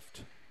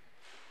left.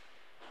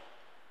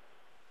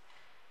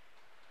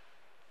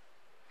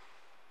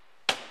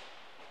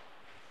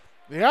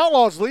 The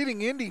Outlaws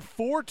leading Indy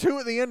 4-2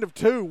 at the end of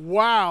 2.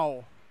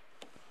 Wow.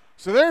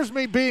 So there's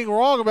me being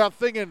wrong about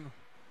thinking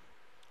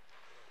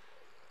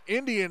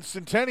Indy and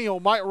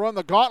Centennial might run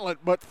the gauntlet,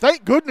 but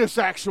thank goodness,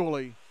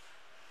 actually.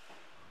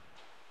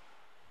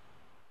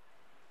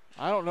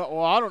 I don't know.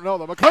 Well, I don't know.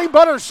 The McLean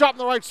Butters shot in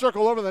the right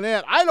circle over the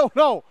net. I don't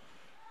know.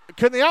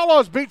 Can the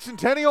Outlaws beat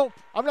Centennial?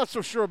 I'm not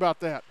so sure about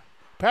that.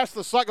 Pass to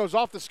the slot goes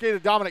off the skate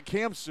of Dominic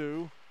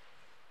Kamsu.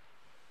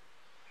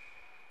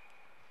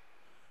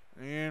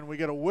 And we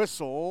get a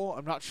whistle.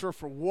 I'm not sure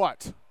for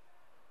what.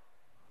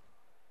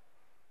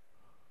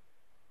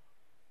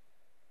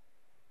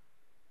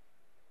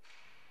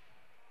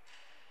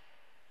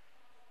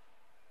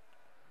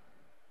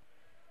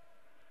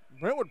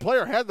 Brentwood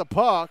player had the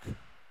puck.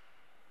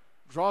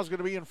 Draw's going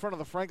to be in front of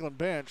the Franklin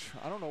bench.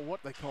 I don't know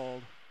what they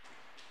called.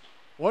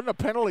 Wasn't a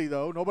penalty,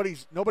 though.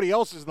 Nobody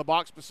else is in the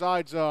box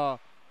besides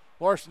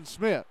Larson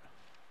Smith.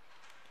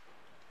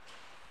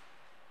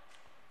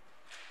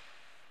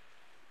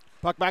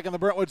 Puck back in the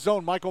Brentwood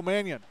zone. Michael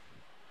Mannion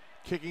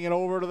kicking it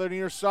over to the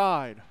near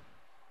side.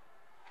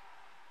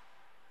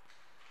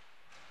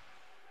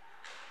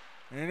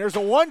 And there's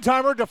a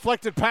one-timer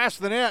deflected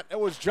past the net. It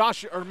was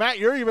Matt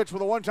Yurievich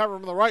with a one-timer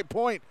from the right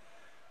point.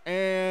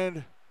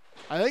 And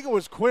I think it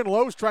was Quinn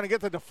Lowe's trying to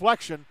get the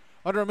deflection.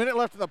 Under a minute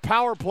left in the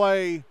power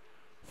play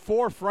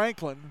for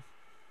Franklin.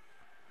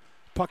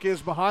 Puck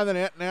is behind the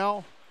net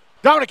now.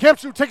 Dominic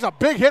Kempston takes a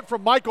big hit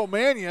from Michael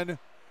Mannion.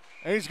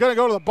 And he's going to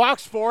go to the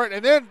box for it.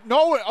 And then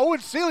Owen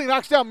Seeley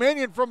knocks down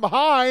Mannion from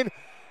behind.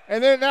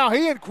 And then now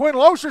he and Quinn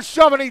Loesch are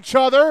shoving each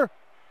other.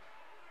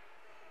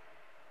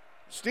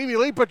 Stevie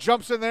Lipa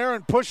jumps in there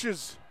and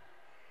pushes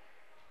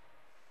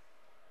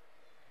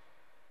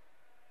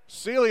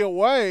Seeley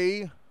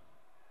away.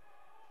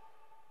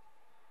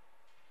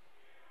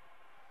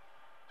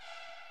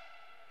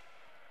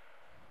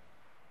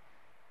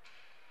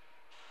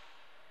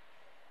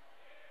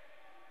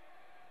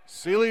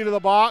 Seeley to the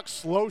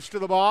box, Loesch to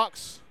the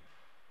box.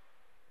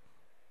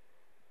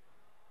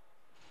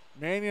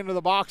 Mannion to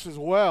the box as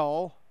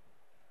well.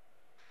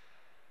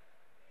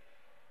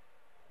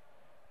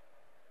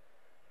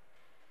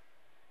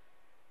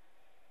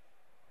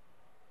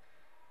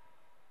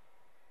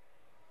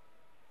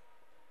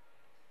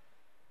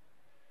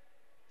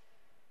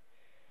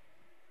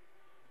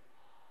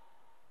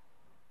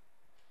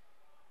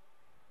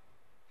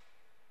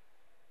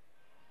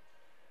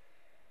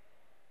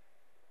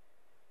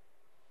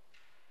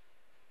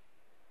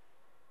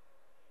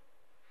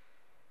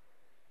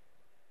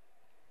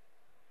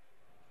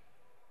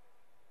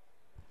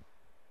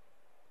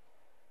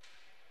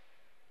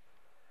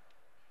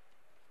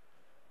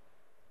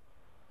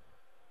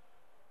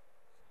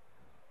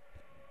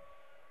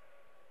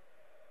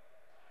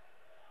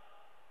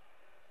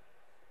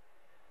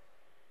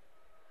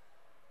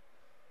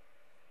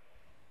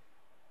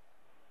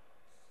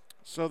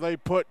 So they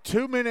put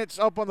 2 minutes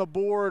up on the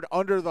board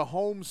under the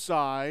home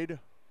side,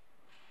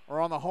 or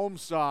on the home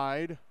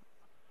side.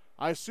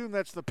 I assume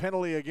that's the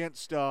penalty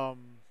against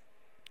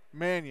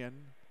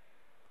Mannion.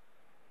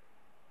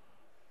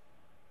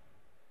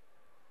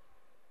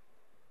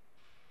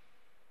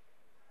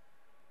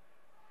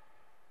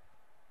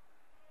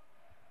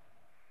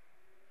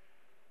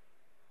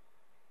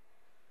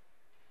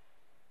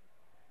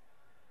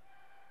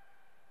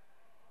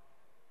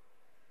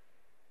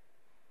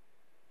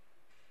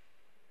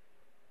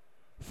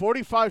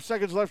 .45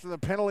 seconds left in the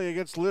penalty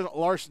against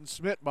Larson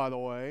Smith, by the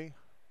way.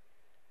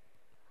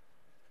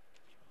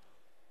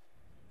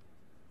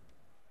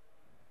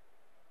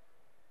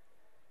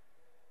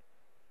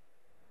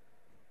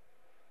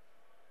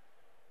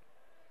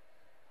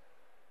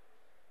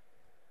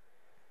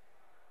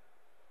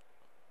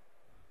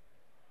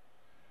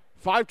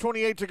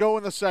 .5:28 to go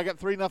in the second,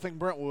 3-0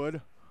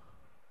 Brentwood.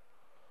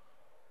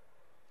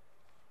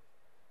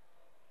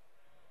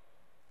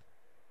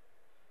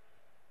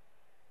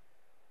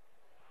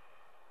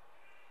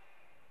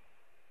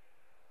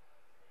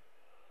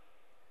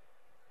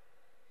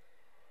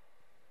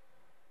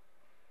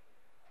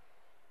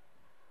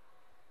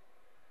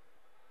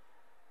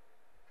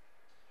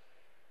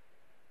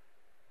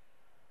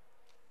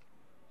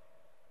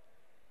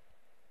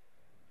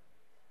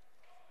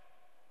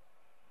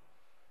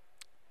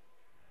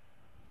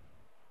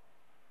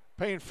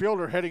 Payne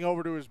Fielder heading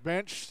over to his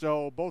bench,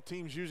 so both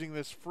teams using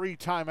this free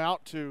timeout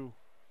to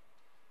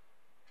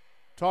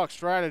talk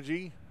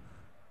strategy.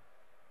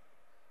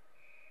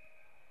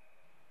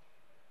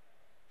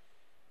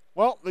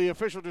 Well, the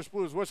official just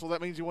blew his whistle.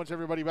 That means he wants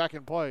everybody back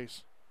in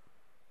place.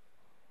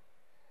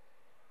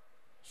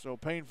 So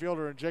Payne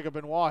Fielder and Jacob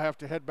Benoit have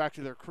to head back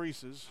to their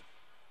creases.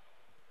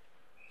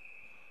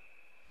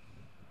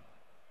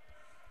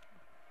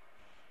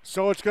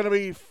 So it's going to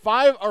be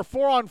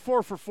 4-on-4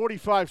 for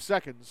 45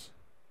 seconds.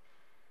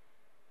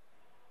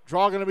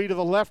 Draw going to be to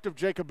the left of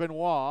Jacob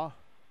Benoit.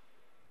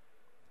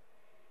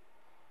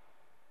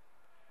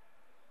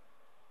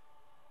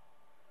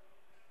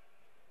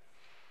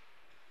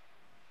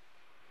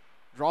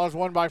 Draw is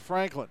won by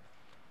Franklin.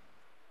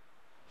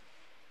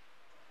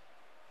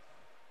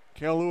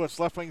 Cale Lewis,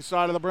 left wing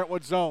side of the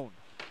Brentwood zone.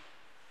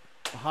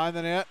 Behind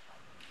the net.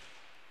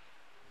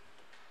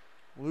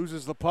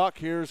 Loses the puck.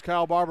 Here's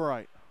Kyle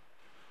Barbarite.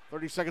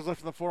 30 seconds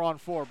left in the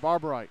 4-on-4.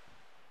 Barbarite.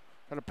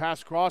 Got a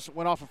pass across. It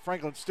went off of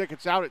Franklin's stick.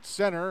 It's out at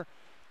center.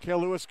 Cale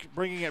Lewis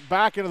bringing it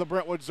back into the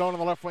Brentwood zone on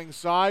the left wing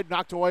side.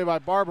 Knocked away by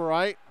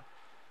Barbarite.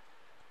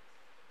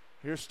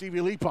 Here's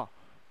Stevie Lipa.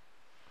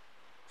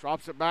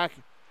 Drops it back.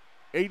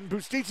 Aiden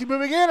Bustizzi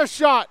moving in. A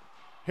shot.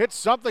 Hit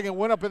something and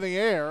went up in the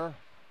air.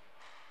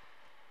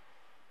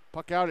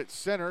 Puck out at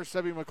center.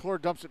 Sebi McClure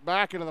dumps it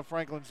back into the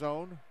Franklin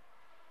zone.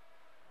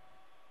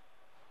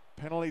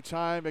 Penalty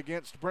time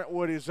against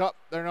Brentwood is up.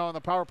 They're now on the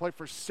power play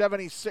for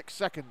 76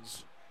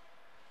 seconds.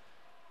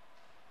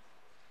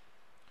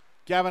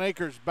 Gavin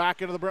Akers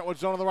back into the Brentwood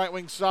zone on the right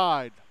wing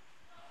side.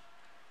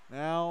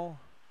 Now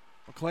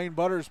McLean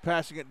Butters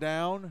passing it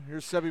down.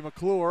 Here's Sebi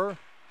McClure.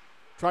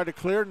 Tried to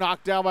clear,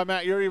 knocked down by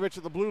Matt Yurievich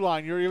at the blue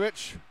line.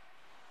 Yurievich.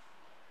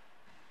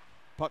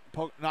 Puck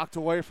knocked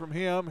away from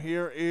him.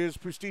 Here is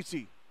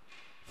Pustizzi.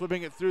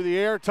 Flipping it through the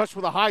air. Touched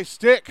with a high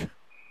stick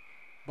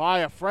by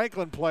a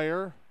Franklin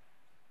player.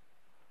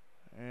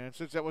 And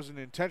since that was an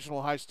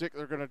intentional high stick,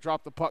 they're going to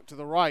drop the puck to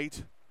the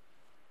right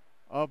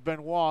of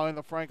Benoit in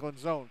the Franklin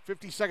zone.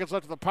 50 seconds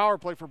left of the power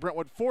play for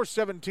Brentwood.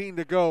 4:17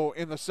 to go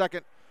in the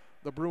second.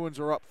 The Bruins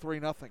are up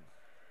 3-0.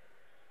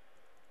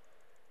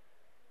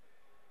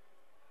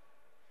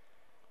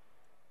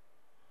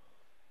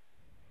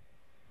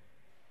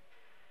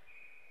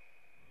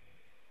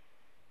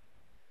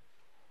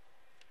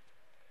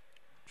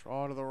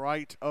 Draw to the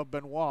right of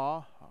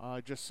Benoit.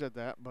 I just said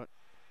that, but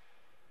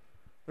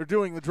they're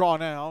doing the draw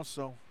now,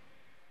 so.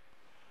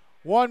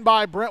 Won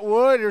by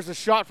Brentwood. Here's a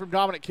shot from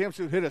Dominic Kemps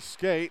who hit a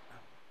skate.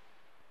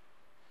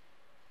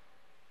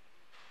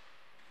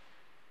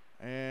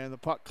 And the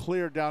puck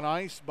cleared down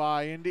ice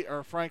by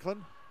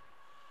Franklin.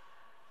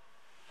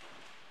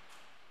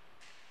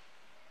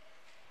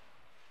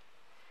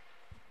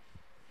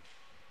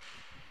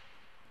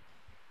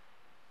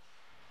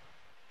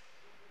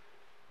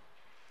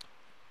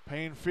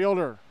 Payne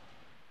Fielder.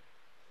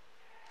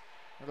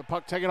 The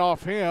puck taken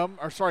off him,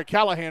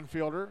 Callahan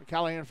Fielder.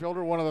 Callahan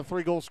Fielder, one of the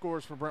 3 goal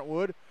scorers for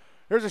Brentwood.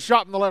 Here's a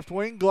shot from the left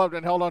wing, gloved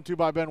and held onto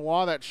by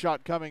Benoit. That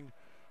shot coming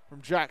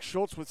from Jack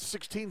Schultz with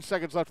 16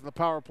 seconds left in the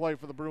power play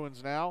for the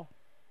Bruins now.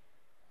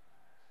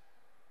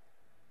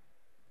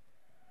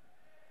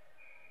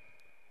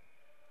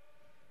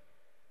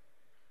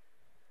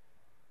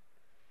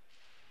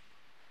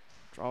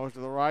 Draws to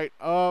the right.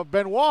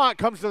 Benoit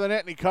comes to the net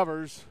and he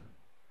covers.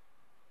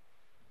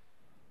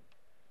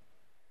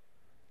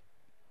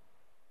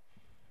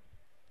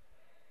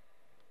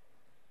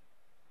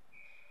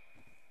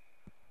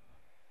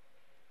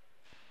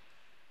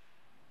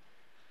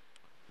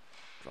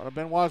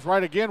 Benoit's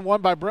right again,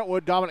 won by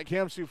Brentwood. Dominic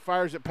Kamsu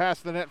fires it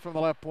past the net from the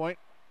left point.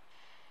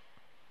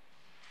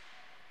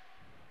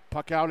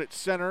 Puck out at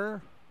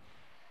center.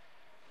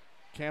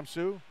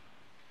 Kamsu.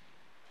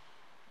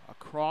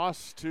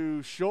 Across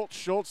to Schultz.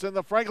 Schultz in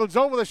the Franklin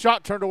zone with a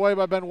shot turned away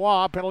by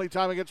Benoit. Penalty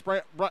time against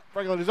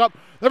Franklin is up.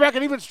 They're back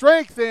at even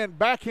strength and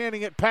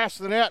backhanding it past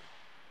the net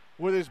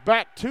with his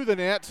back to the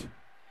net.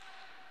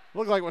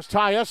 Looked like it was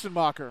Ty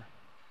Essenmacher.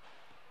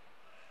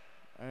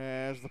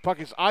 As the puck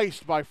is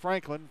iced by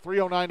Franklin.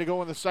 3:09 to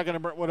go in the second,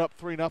 and Brentwood up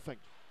 3-0.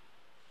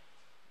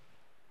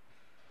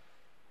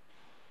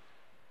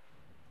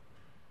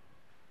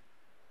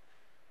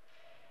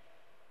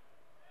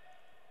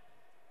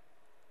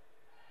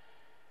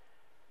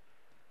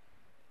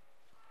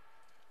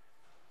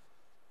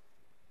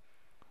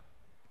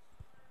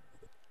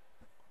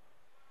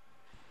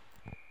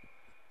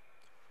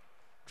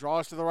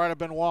 Draws to the right of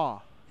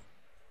Benoit.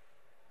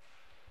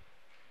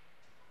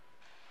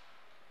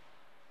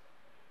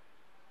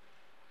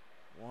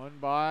 Won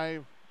by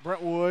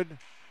Brentwood.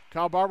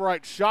 Kyle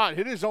Barberite shot,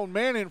 hit his own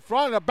man in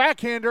front. A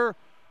backhander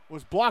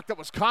was blocked. That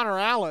was Connor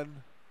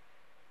Allen.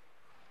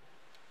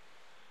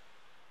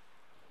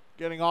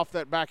 Getting off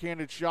that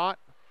backhanded shot.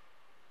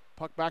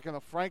 Puck back in the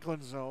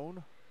Franklin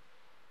zone.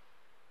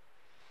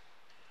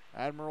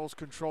 Admirals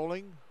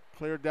controlling.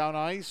 Cleared down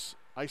ice.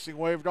 Icing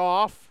waved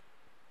off.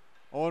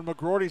 Owen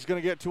McGroarty's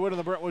going to get to it in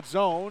the Brentwood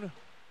zone.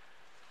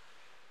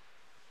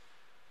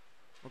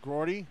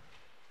 McGroarty.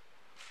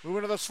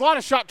 Moving to the slot,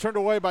 a shot turned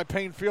away by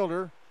Payne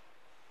Fielder.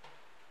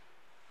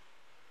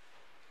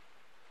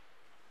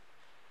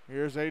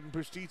 Here's Aiden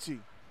Pustizzi.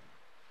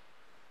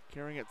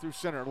 Carrying it through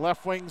center.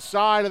 Left wing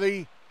side of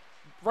the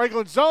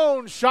Franklin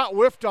zone. Shot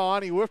whiffed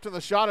on. He whiffed in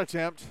the shot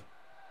attempt.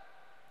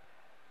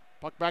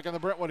 Puck back in the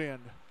Brentwood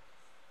end.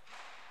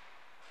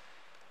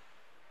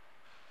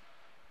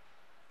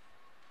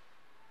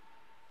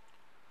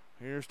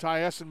 Here's Ty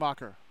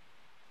Essenmacher.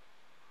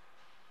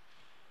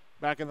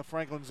 Back in the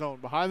Franklin zone.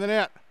 Behind the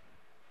net.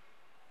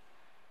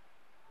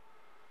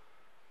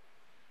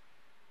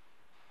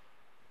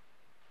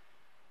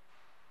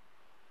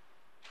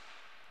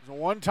 There's a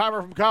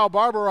one-timer from Kyle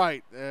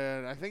Barberite.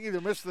 And I think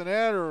either missed the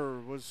net or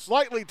was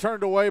slightly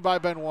turned away by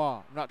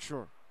Benoit. I'm not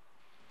sure.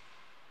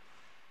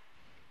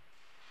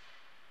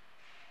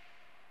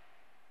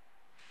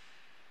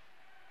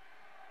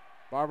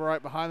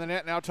 Barberite behind the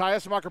net. Now Ty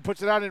Essenmacher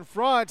puts it out in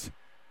front.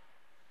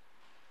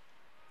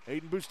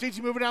 Aiden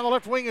Bustizzi moving down the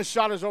left wing. His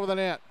shot is over the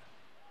net.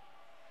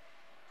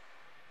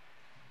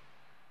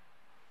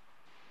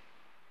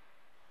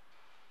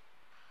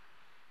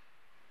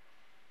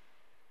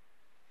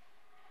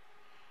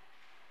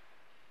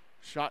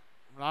 Shot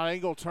not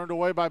angle turned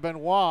away by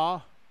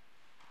Benoit.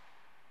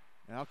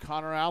 Now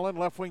Connor Allen,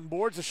 left wing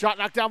boards. A shot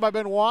knocked down by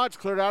Benoit. It's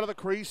cleared out of the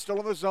crease. Still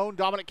in the zone.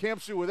 Dominic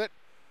Kamsu with it.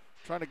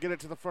 Trying to get it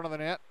to the front of the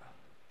net.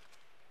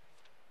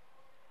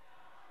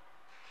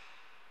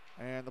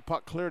 And the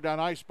puck cleared down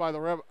ice by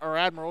the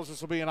Admirals. This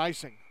will be an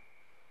icing.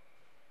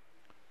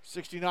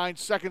 69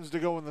 seconds to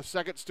go in the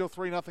second. Still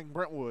 3-0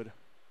 Brentwood.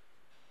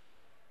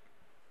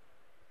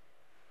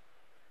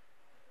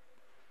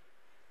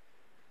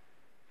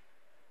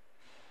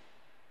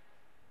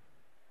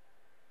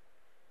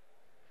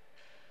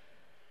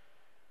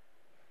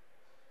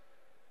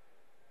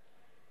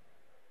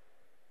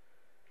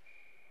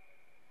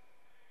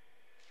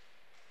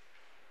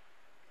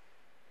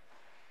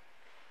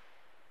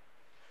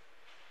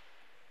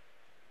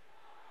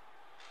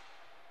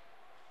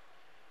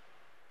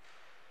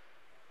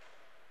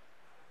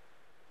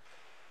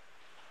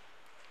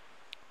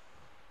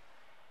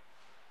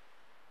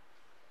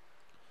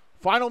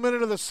 Final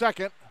minute of the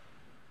second.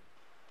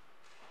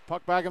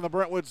 Puck back in the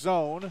Brentwood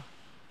zone.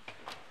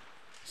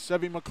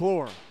 Sebi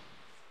McClure.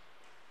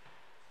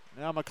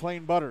 Now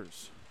McLean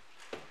Butters.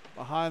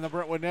 Behind the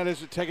Brentwood net,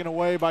 is it taken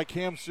away by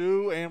Cam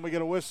Sue, and we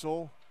get a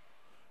whistle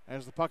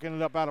as the puck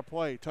ended up out of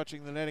play,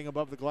 touching the netting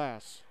above the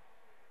glass.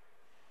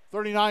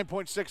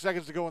 39.6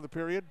 seconds to go in the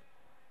period.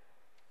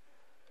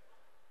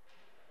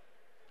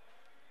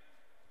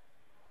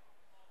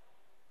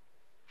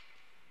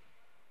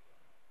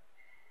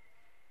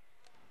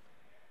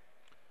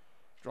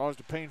 Draws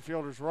to Payne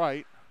Fielder's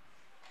right.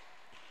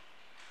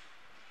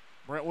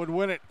 Brentwood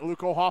win it.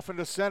 Luke O'Hoffen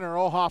to center.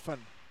 O'Hoffen.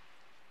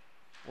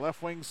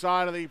 Left wing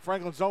side of the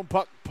Franklin zone.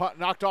 Puck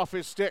knocked off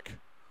his stick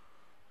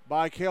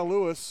by Cale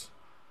Lewis.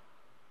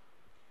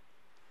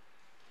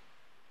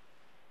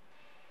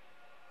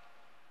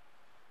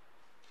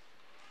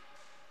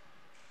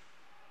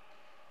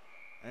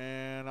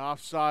 And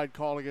offside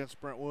call against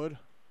Brentwood.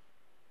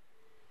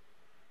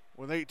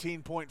 With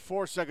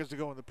 18.4 seconds to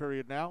go in the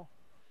period now.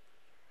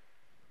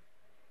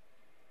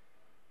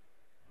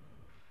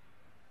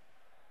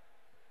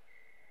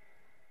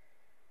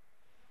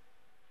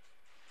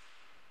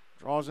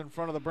 Draws in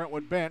front of the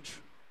Brentwood bench.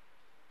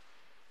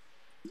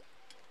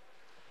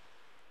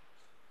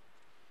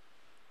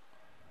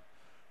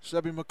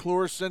 Sebi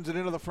McClure sends it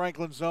into the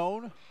Franklin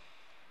zone.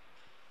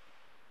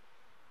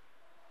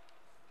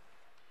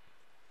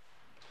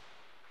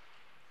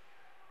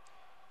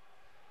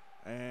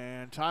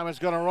 And time is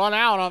going to run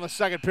out on the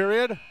second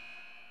period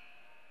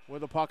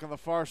with the puck on the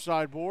far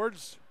side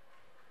boards.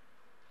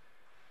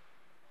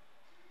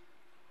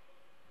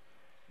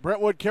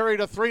 Brentwood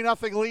carried a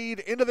 3-0 lead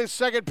into this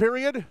second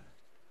period.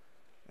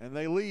 And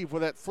they leave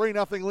with that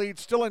 3-0 lead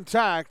still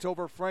intact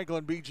over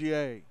Franklin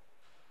BGA.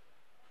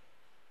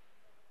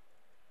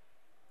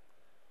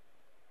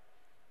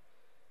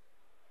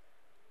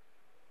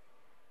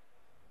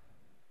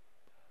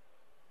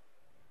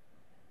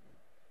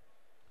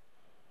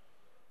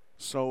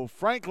 So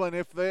Franklin,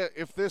 if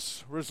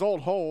this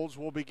result holds,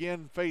 will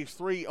begin phase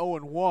 3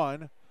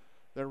 0-1.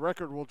 Their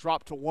record will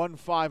drop to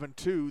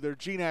 1-5-2. Their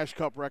G-Nash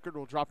Cup record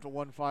will drop to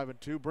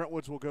 1-5-2.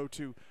 Brentwood's will go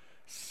to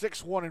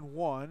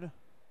 6-1-1.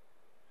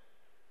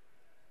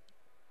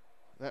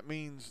 That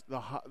means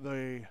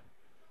the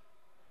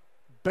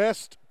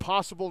best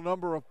possible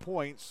number of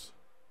points,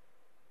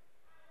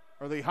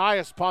 or the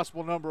highest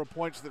possible number of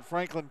points that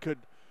Franklin could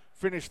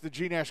finish the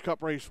G-Nash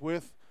Cup race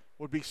with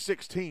would be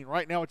 16.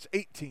 Right now it's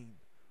 18.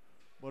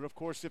 But, of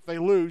course, if they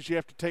lose, you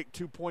have to take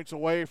 2 points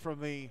away from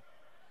the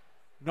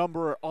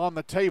number on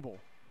the table,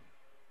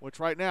 which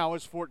right now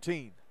is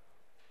 14.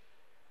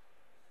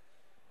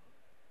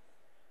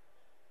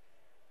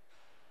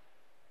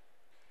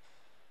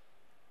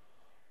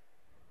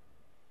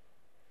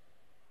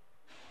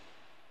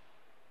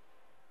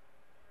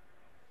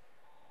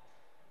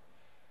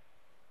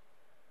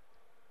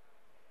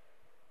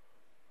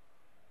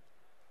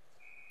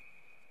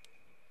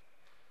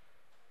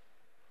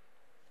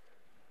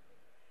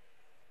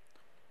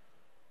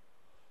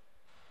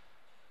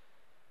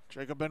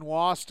 Jacob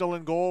Benoit still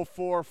in goal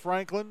for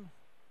Franklin.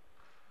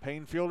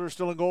 Payne Fielder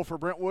still in goal for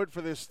Brentwood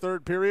for this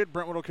third period.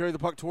 Brentwood will carry the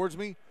puck towards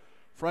me.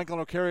 Franklin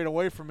will carry it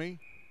away from me.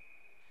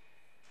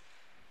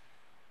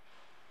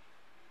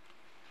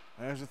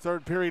 As the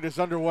third period is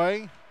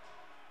underway.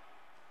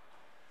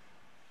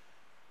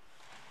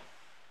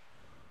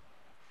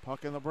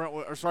 Puck in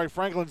the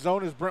Franklin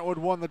zone as Brentwood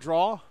won the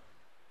draw.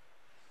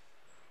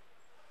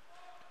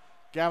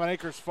 Gavin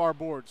Akers far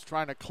boards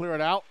trying to clear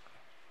it out.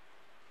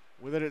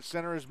 With it at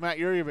center is Matt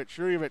Jurjevic.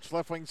 Jurjevic,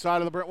 left wing side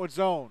of the Brentwood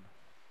zone.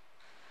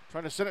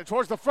 Trying to send it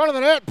towards the front of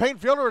the net. Payne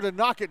Fielder to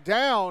knock it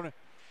down.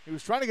 He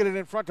was trying to get it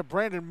in front to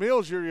Brandon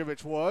Mills,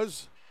 Jurjevic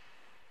was.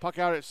 Puck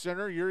out at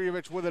center.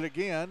 Jurjevic with it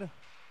again.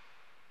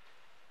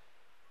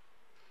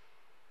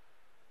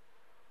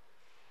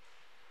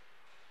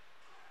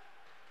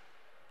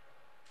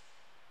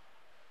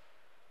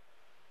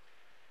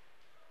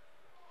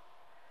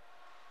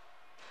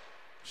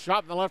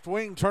 Shot in the left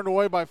wing, turned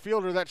away by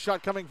Fielder. That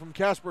shot coming from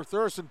Casper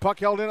Thurston. Puck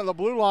held in at the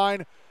blue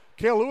line.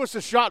 Cale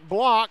Lewis' shot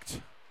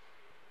blocked.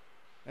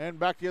 And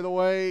back the other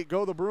way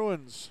go the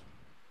Bruins.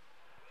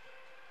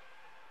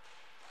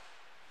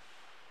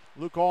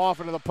 Luke off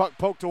into the puck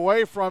poked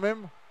away from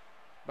him.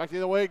 Back the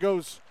other way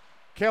goes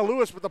Cale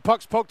Lewis, but the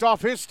puck's poked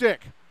off his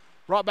stick.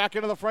 Brought back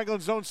into the Franklin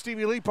zone,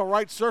 Stevie Lipa,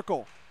 right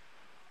circle.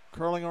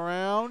 Curling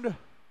around.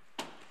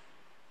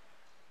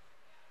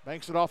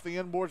 Banks it off the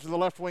inboards to the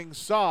left wing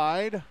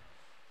side.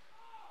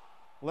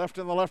 Left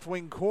in the left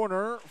wing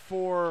corner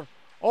for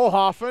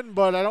O'Hoffen,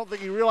 but I don't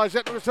think he realized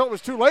that until it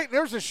was too late. And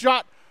there's a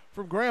shot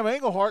from Graham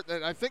Engelhart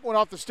that I think went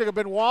off the stick of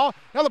Benoit.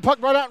 Now the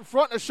puck right out in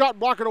front, and a shot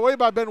blocked away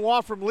by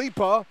Benoit from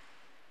Lipa.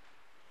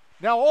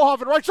 Now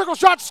O'Hoffen, right circle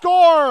shot,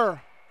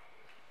 score!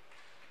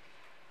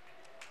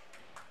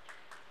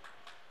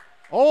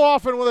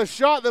 O'Hoffen with a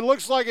shot that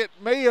looks like it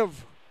may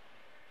have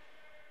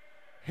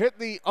hit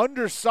the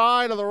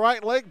underside of the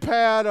right leg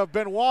pad of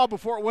Benoit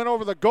before it went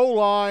over the goal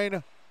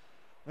line.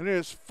 And it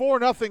is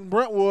 4-0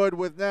 Brentwood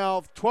with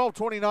now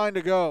 12:29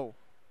 to go.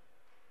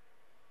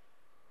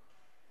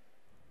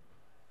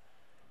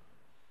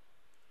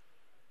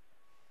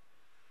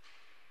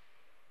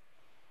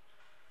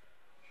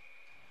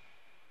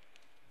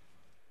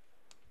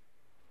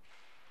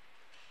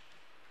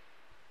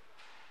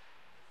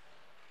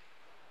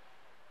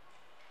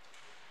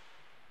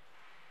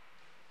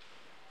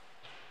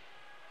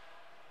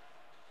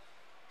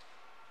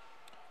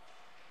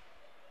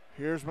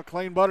 Here's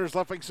McLean Butters,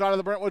 left wing side of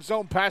the Brentwood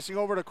zone, passing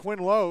over to Quinn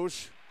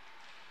Loesch.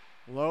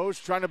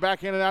 Loesch trying to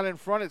backhand it out in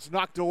front. It's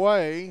knocked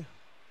away.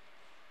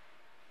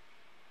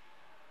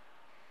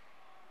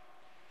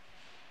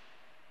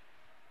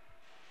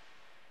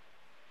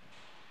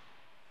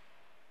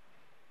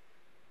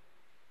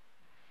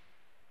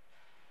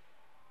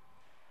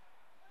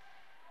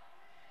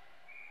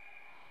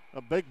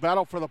 A big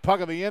battle for the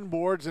puck of the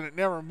inboards, and it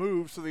never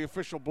moves, so the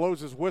official blows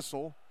his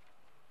whistle.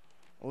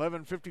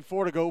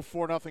 11:54 to go,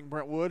 4-0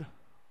 Brentwood.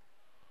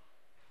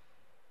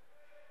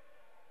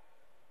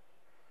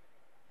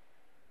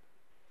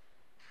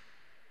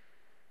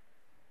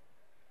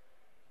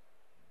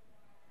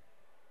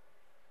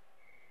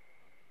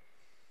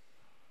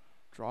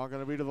 Draw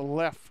going to be to the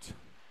left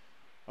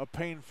of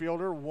Payne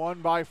Fielder.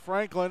 Won by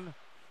Franklin.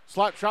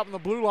 Slap shot in the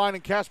blue line,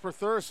 and Casper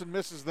Thurston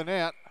misses the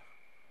net.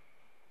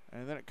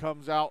 And then it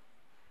comes out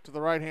to the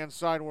right-hand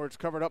side where it's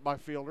covered up by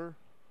Fielder.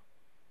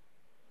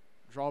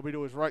 Draw will be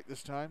to his right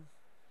this time.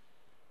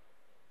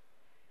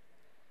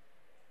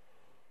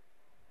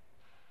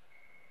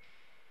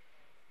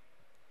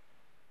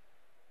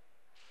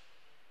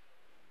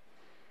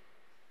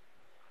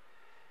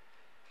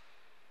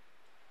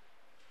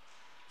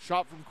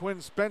 Shot from Quinn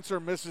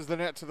Spencer misses the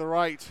net to the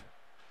right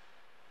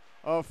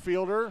of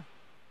Fielder.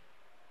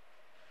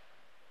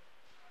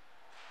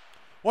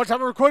 One time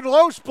for Quinn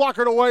Loesch,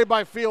 blockered away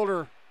by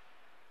Fielder.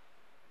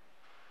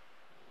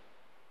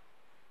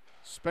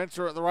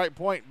 Spencer at the right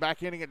point,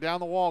 backhanding it down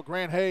the wall.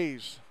 Grant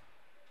Hayes.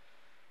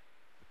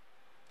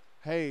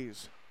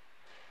 Hayes.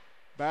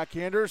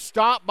 Backhander,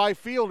 stopped by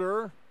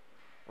Fielder.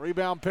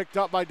 Rebound picked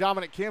up by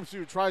Dominic Kempsey,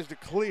 who tries to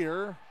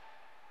clear.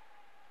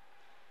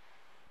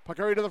 Puck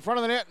carried to the front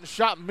of the net, and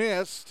shot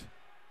missed.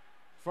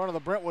 Front of the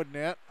Brentwood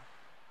net.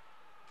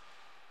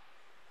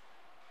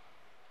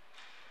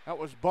 That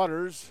was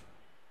Butters.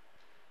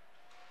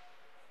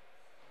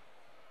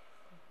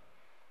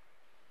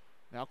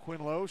 Now Quinn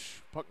Loesch,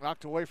 puck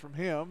knocked away from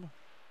him.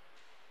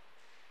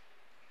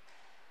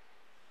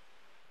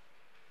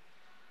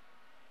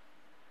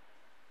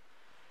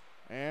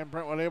 And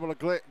Brentwood able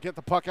to get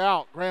the puck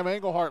out. Graham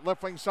Engelhart,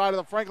 left wing side of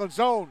the Franklin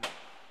zone.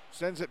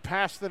 Sends it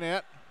past the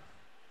net.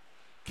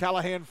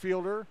 Callahan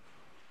Fielder.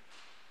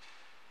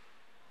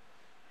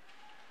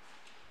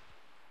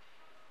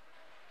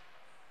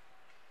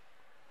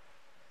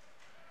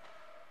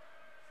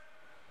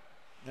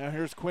 Now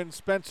here's Quinn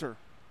Spencer.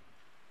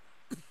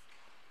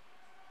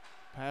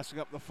 Passing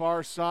up the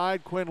far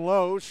side, Quinn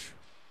Loesch.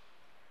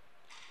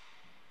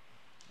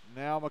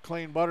 Now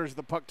McLean Butters,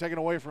 the puck taken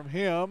away from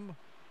him.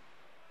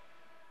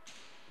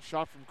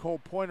 Shot from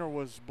Cole Pointer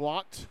was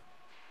blocked.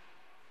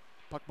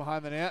 Puck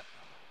behind the net.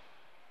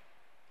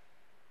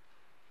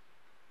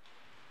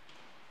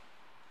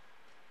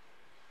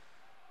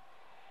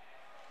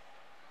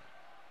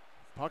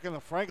 Puck in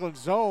the Franklin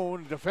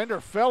zone. Defender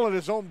fell at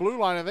his own blue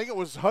line. I think it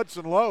was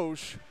Hudson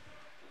Loesch.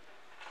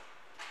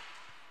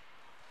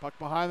 Puck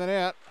behind the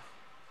net.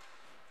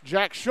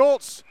 Jack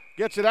Schultz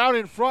gets it out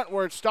in front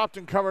where it's stopped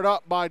and covered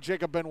up by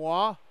Jacob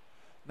Benoit.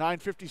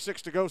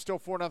 9:56 to go, still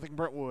 4-0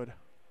 Brentwood.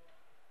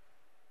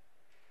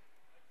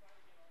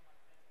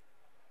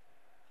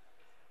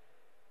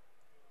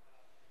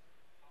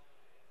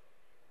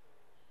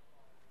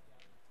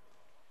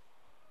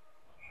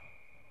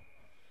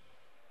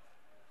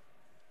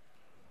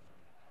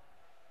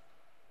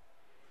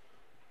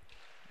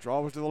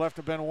 Draw was to the left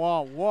of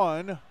Benoit.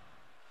 One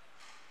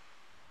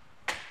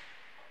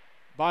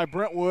by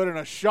Brentwood, and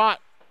a shot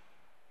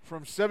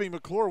from Sebi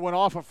McClure went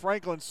off of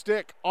Franklin's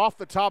stick, off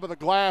the top of the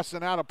glass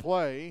and out of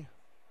play.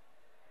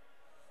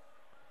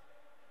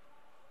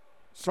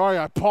 Sorry,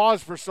 I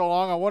paused for so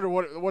long. I wondered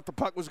what the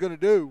puck was going to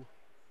do.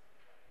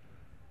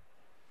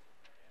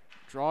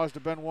 Draws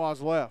to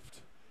Benoit's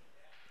left.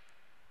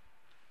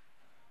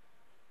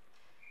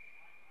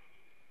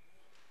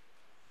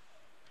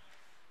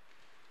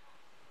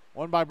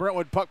 One by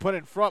Brentwood, puck put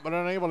in front, but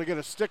unable to get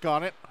a stick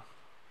on it.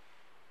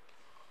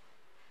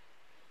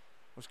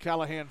 Was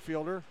Callahan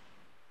Fielder.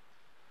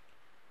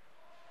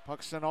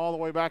 Puck sent all the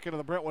way back into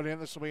the Brentwood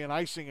end. This will be an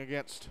icing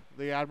against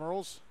the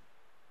Admirals.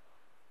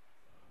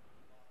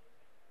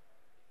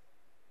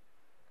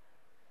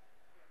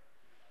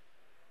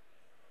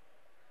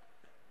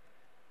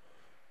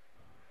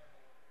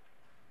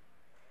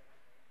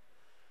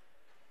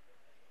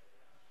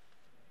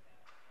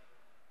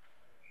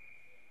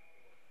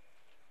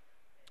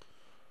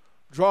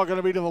 Draw going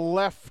to be to the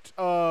left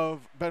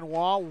of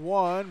Benoit.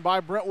 One by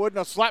Brentwood.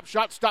 And a slap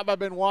shot stopped by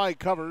Benoit. He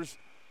covers.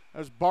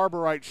 As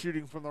Barberite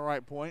shooting from the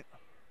right point.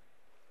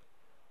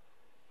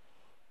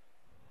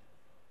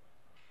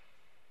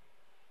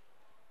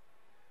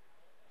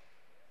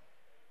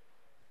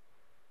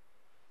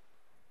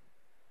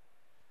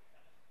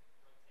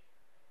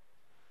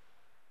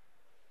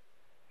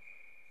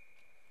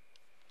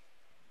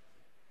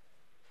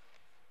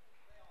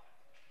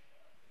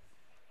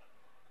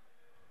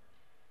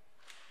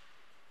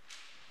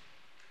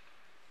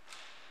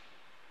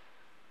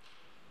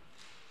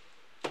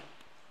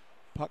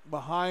 Puck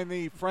behind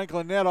the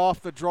Franklin net off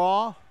the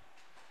draw.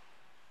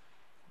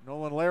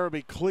 Nolan Larrabee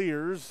Larrabee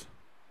clears.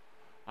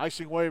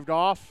 Icing waved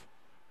off.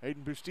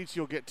 Aiden Bustici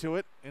will get to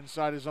it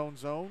inside his own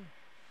zone.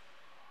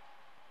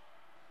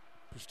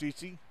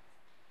 Bustici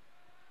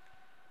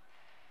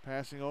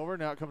passing over.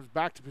 Now it comes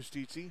back to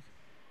Bustici.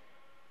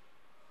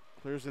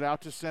 Clears it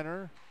out to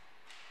center.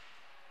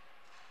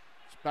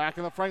 It's back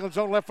in the Franklin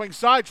zone, left wing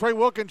side. Trey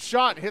Wilkins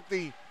shot, hit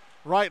the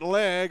right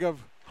leg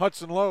of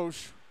Hudson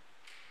Loesch.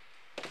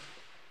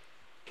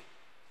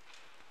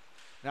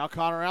 Now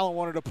Connor Allen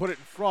wanted to put it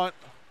in front.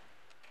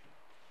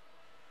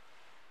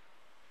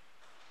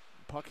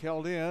 Puck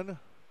held in.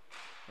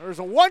 There's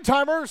a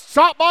one-timer,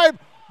 shot by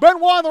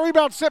Benoit. The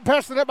rebound sent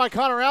past the net by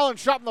Connor Allen.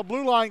 Shot in the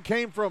blue line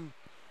came from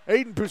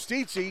Aiden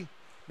Bustici.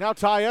 Now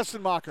Ty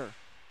Essenmacher.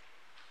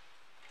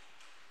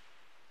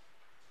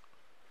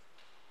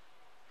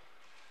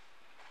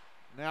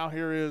 Now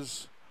here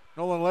is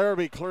Nolan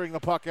Larrabee clearing the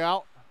puck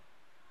out.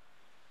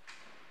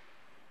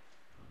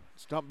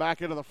 It's dumped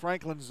back into the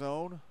Franklin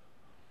zone.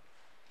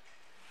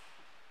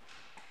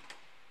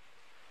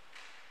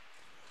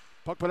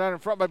 Puck put out in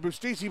front by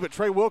Bustici, but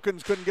Trey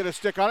Wilkins couldn't get a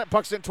stick on it.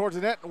 Puck sent towards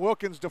the net, and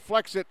Wilkins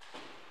deflects it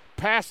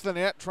past the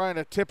net, trying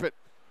to tip it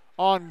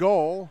on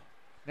goal.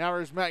 Now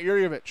there's Matt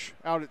Yurjevich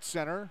out at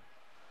center.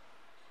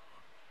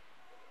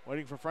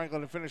 Waiting for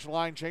Franklin to finish the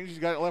line change. He's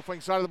got it left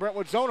wing side of the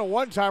Brentwood zone. A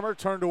one-timer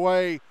turned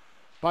away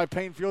by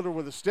Payne Fielder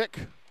with a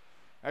stick.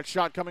 That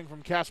shot coming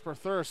from Casper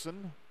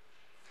Thursson.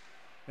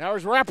 Now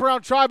there's a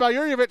wraparound try by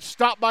Yurjevich,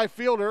 stopped by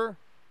Fielder.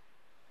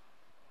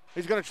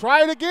 He's going to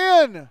try it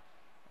again.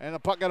 And the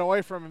puck got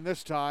away from him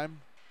this time.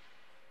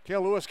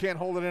 Cale Lewis can't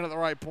hold it in at the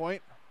right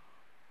point.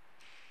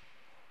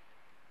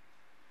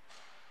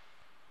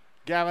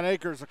 Gavin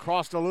Akers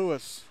across to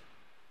Lewis.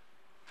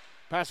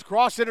 Pass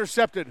across,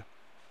 intercepted.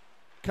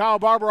 Kyle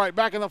Barberite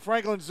back in the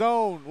Franklin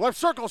zone. Left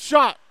circle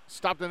shot.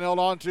 Stopped and held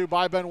on to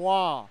by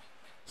Benoit.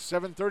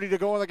 7:30 to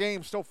go in the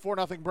game. Still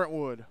 4-0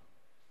 Brentwood.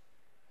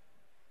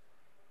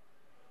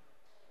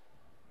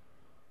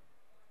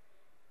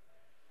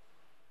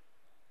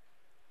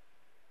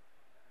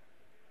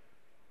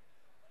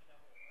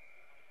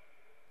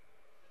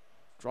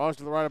 Draws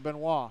to the right of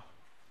Benoit.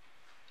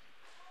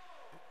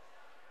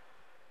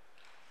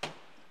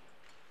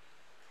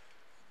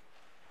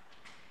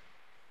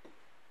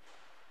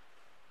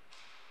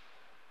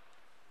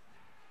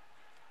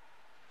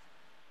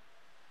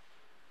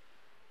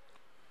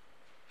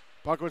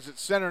 Puck was at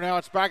center now.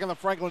 It's back in the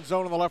Franklin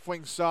zone on the left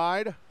wing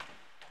side.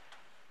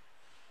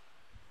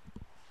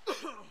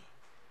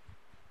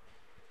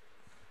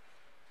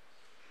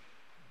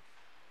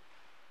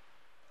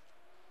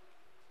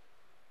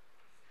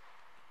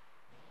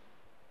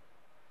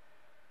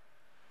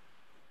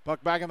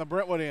 Puck back in the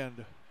Brentwood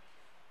end.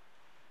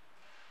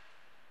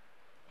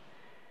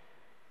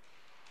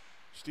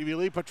 Stevie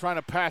Lipa trying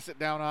to pass it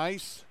down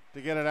ice to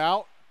get it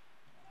out.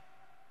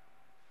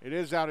 It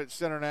is out at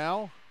center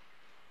now.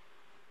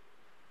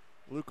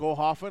 Luke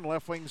Olhoffen,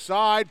 left wing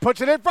side,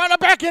 puts it in front of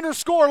the backhander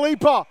score,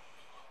 Lipa.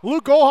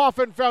 Luke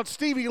Olhoffen found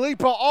Stevie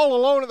Lipa all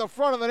alone at the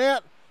front of the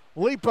net.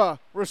 Lipa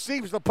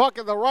receives the puck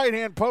at the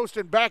right-hand post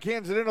and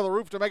backhands it into the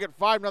roof to make it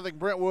 5-0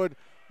 Brentwood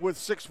with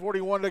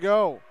 6:41 to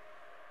go.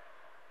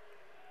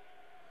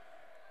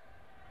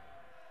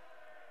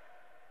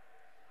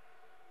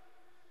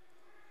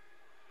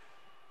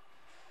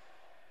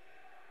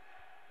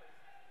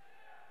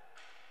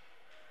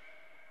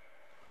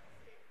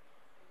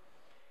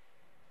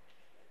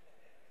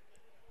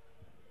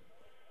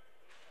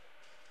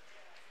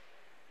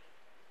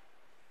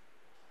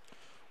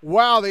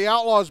 Wow, the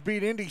Outlaws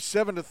beat Indy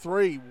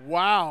 7-3.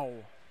 Wow.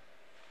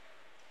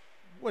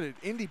 What, did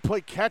Indy play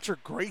catcher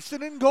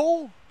Grayson in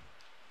goal?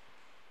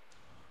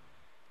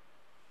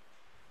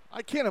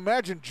 I can't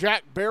imagine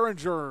Jack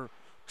Behringer or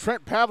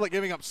Trent Pavlik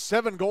giving up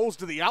 7 goals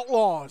to the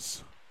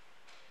Outlaws.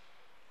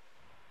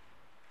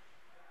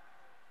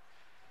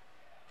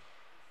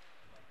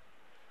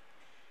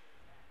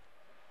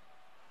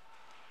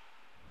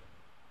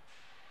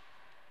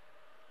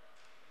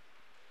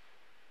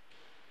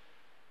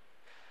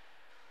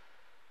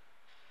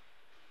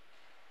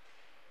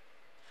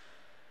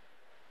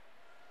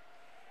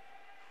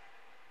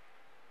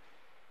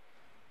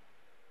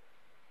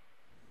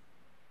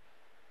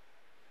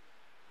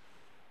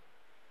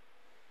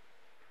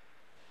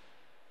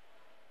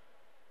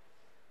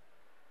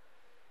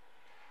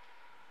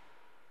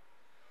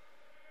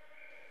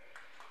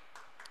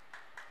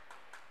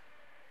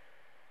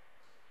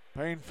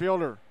 Payne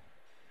Fielder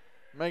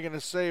making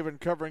a save and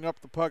covering up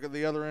the puck at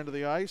the other end of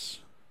the ice.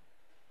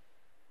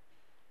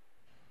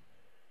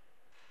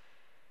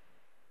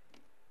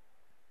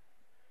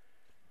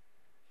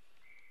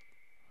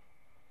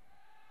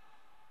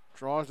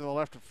 Draws to the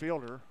left of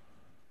Fielder.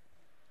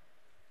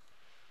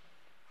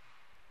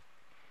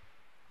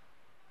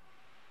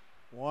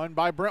 One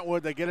by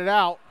Brentwood. They get it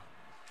out.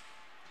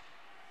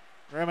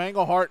 Graham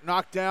Engelhart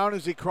knocked down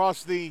as he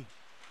crossed the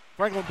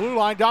Franklin blue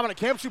line. Dominic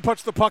Campsu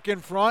puts the puck in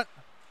front.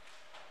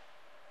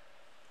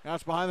 Now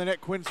it's behind the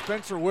net. Quinn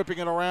Spencer whipping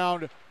it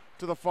around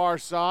to the far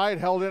side.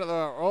 Held in at the,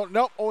 oh,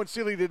 nope, Owen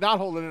Seeley did not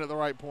hold it in at the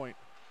right point.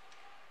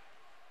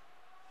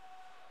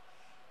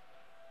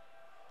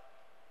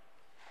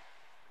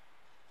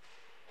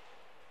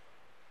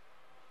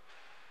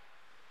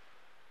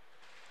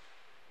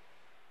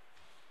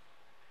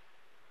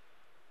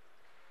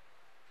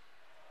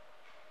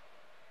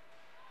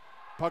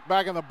 Puck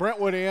back in the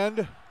Brentwood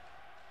end.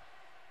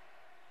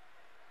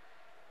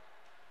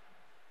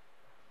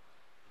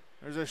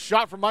 There's a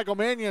shot from Michael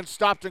Mannion,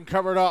 stopped and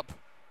covered up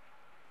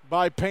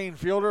by Payne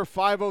Fielder.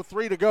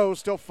 5:03 to go,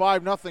 still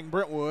 5-0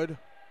 Brentwood.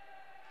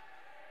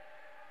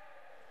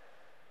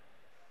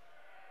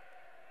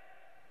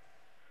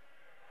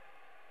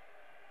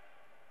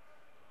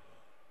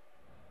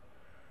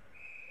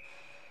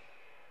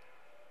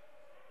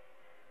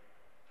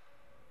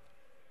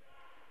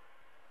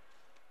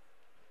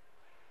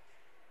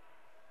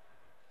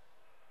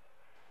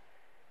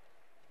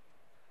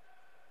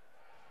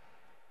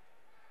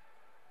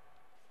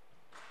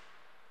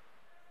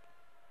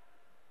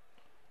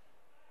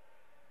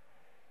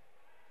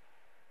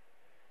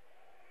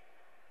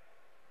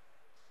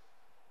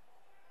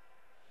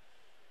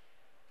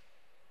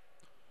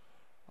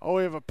 Oh,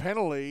 we have a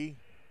penalty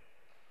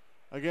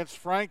against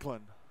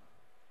Franklin.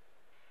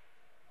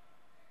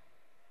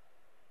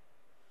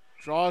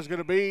 Draw is going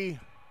to be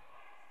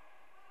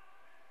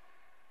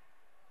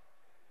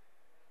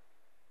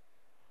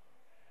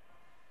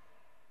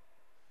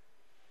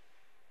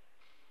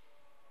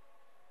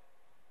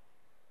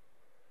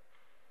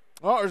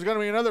there's going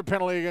to be another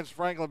penalty against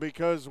Franklin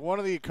because one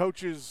of the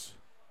coaches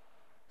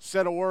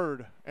said a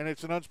word, and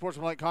it's an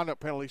unsportsmanlike conduct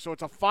penalty. So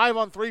it's a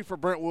 5-on-3 for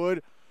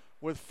Brentwood.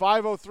 With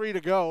 5:03 to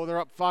go, they're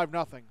up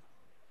 5-0.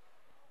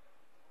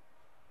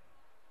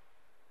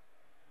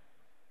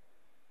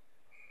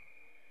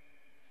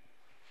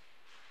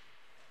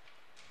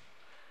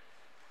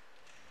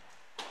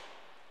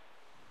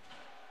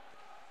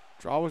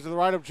 Draw was to the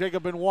right of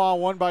Jacob Benoit,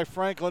 won by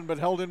Franklin, but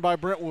held in by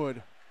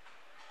Brentwood.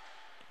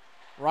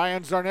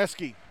 Ryan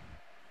Zarneski.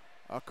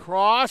 A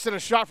cross and a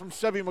shot from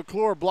Sebi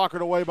McClure,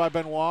 blockered away by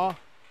Benoit.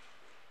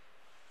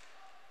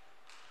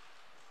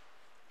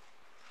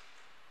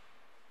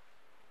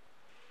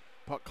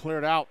 Puck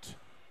cleared out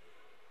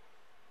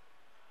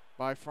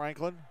by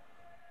Franklin.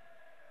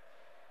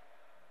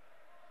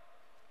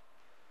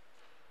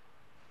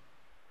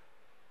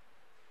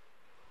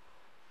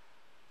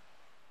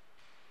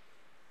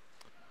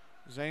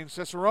 Zane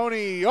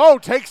Cicerone,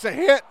 takes a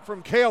hit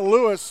from Cale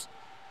Lewis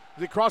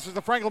as he crosses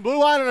the Franklin blue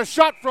line, and a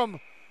shot from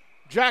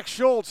Jack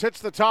Schultz hits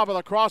the top of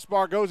the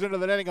crossbar, goes into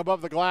the netting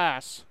above the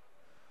glass.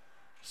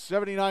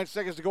 79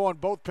 seconds to go on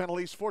both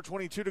penalties,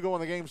 4:22 to go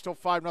in the game, still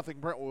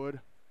 5-0 Brentwood.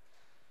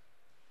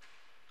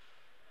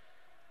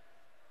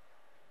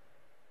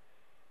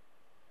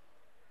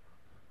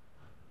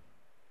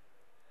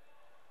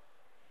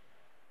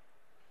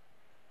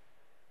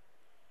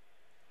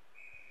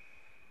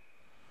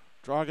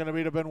 Draw going to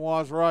be to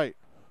Benoit's right.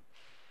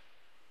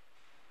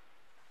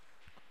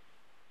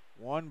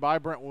 Won by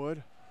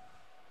Brentwood.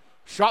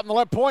 Shot in the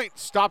left point,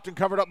 stopped and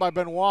covered up by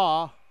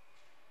Benoit.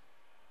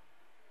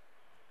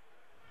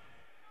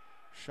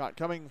 Shot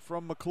coming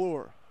from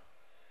McClure.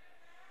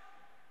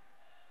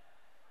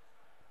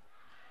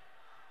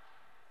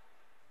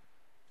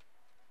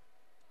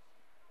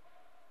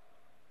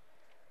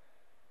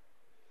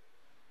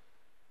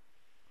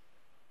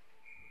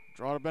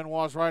 Draw to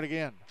Benoit's right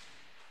again.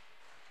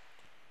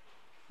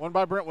 Won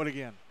by Brentwood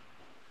again.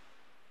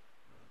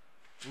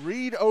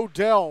 Reed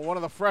Odell, one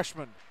of the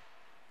freshmen,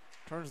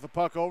 turns the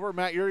puck over.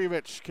 Matt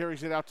Yurievich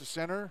carries it out to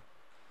center.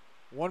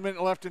 1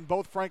 minute left in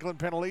both Franklin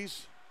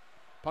penalties.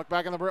 Puck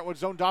back in the Brentwood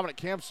zone. Dominic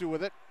Kamsu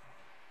with it.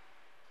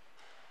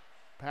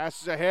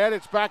 Passes ahead.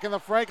 It's back in the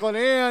Franklin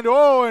end.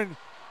 And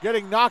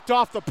getting knocked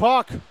off the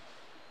puck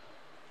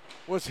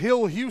was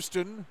Hill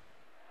Houston,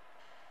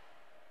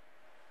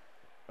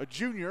 a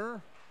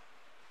junior.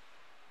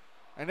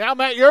 And now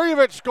Matt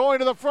Yurievich going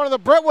to the front of the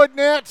Brentwood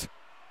net.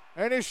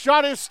 And his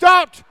shot is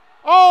stopped.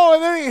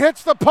 And then he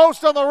hits the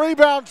post on the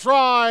rebound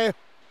try.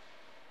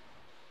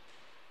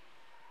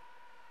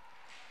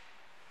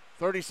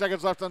 30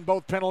 seconds left on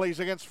both penalties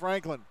against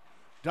Franklin.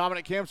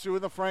 Dominic Kamsu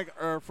in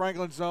the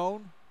Franklin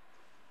zone.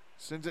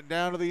 Sends it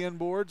down to the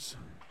inboards.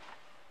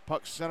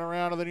 Puck sent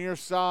around to the near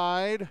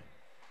side.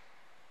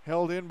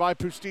 Held in by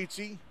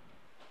Pustizzi.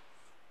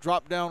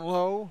 Dropped down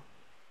low.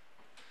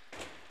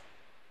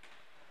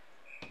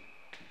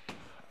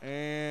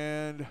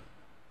 And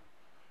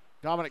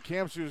Dominic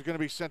Kamsu is going to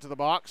be sent to the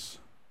box.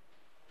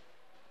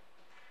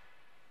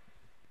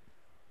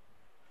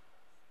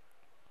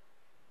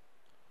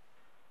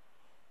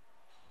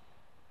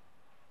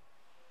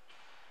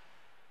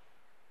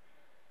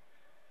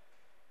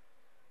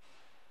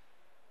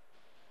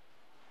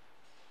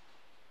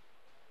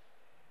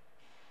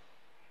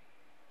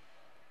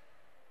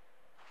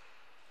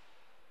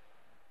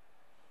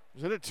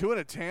 Is it a 2 and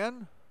a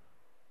 10?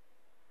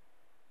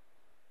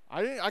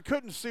 I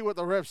couldn't see what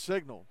the ref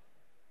signaled.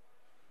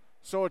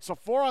 So it's a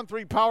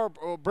 4-on-3 power.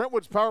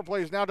 Brentwood's power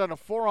play is now done a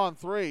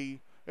 4-on-3.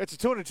 It's a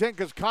 2 and a 10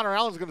 because Connor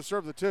Allen's going to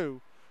serve the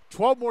 2.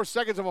 12 more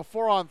seconds of a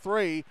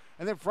 4-on-3,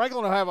 and then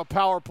Franklin will have a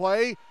power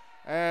play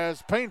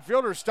as Payne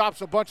Fielder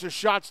stops a bunch of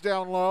shots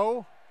down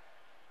low.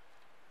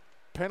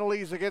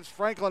 Penalties against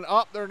Franklin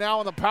up. They're now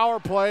on the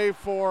power play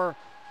for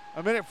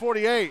a minute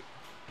 48.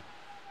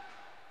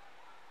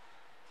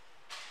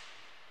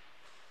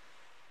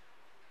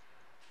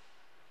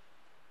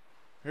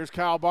 Here's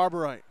Kyle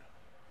Barberite.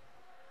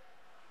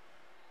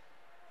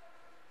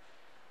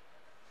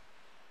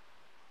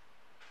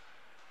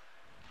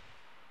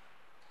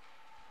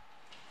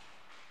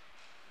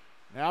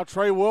 Now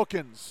Trey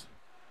Wilkins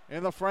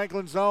in the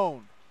Franklin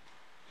zone.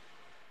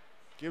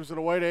 Gives it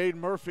away to Aiden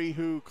Murphy,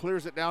 who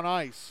clears it down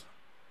ice.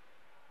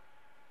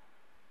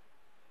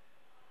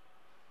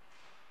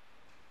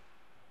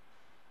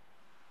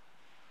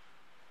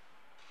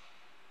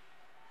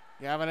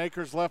 Gavin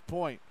Akers left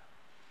point.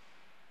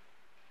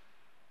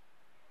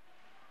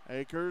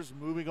 Akers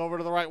moving over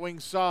to the right wing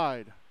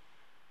side.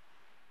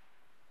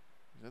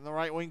 He's in the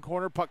right wing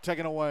corner, puck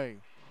taken away.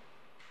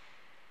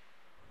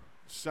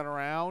 Sent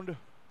around.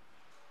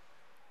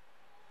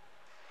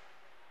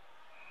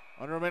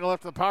 Under a minute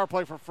left of the power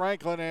play for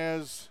Franklin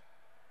as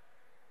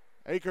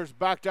Akers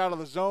backed out of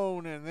the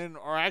zone and then,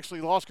 or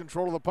actually lost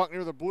control of the puck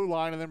near the blue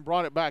line and then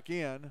brought it back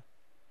in.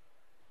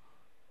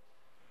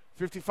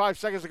 55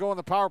 seconds to go in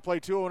the power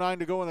play, 2:09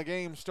 to go in the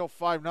game, still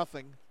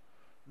 5-0.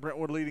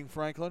 Brentwood leading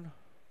Franklin.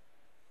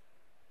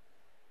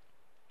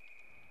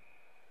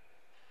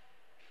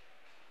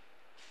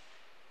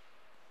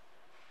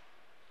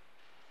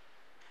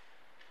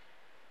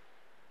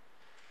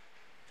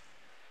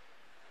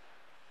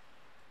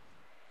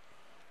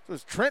 So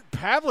is Trent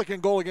Pavlik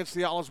in goal against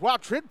the Outlaws. Wow,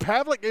 Trent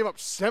Pavlik gave up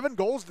 7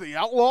 goals to the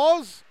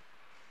Outlaws?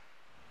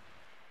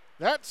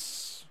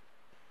 That's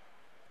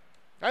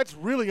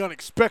really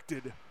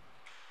unexpected.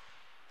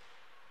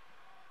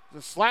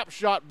 The slap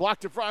shot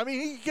blocked in front. I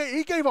mean,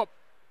 he gave up.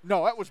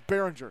 No, that was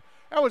Behringer.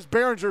 That was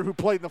Behringer who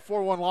played in the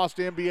 4-1 loss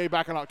to NBA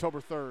back on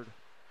October 3rd.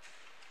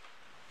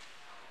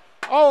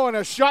 Oh, and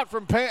a shot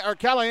from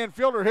Callahan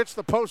Fielder hits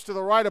the post to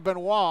the right of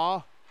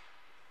Benoit.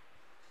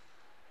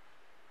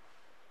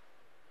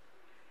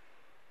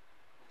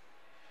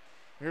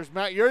 Here's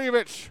Matt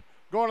Yurjevich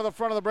going to the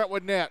front of the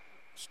Brentwood net.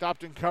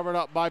 Stopped and covered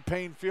up by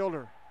Payne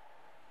Fielder.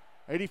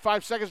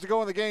 85 seconds to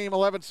go in the game.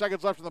 11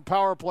 seconds left in the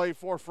power play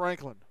for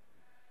Franklin.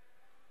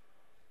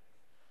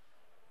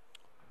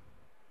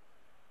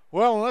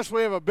 Well, unless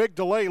we have a big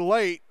delay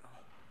late,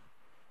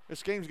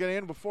 this game's going to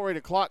end before 8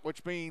 o'clock,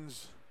 which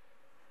means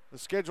the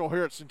schedule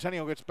here at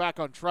Centennial gets back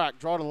on track.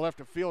 Draw to the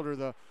left of Fielder.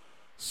 The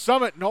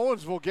Summit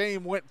Nolensville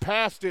game went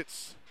past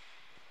its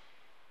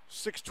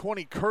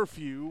 6:20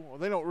 curfew. Well,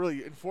 they don't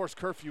really enforce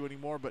curfew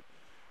anymore, but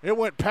it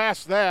went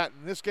past that,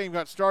 and this game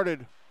got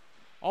started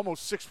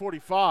almost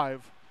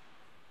 6:45.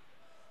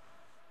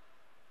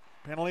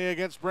 Penalty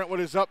against Brentwood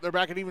is up. They're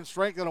back at even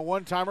strength and a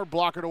one-timer.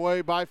 Blockered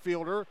away by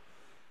Fielder.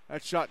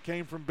 That shot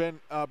came from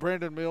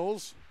Brandon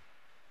Mills.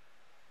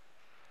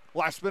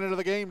 Last minute of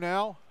the game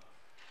now.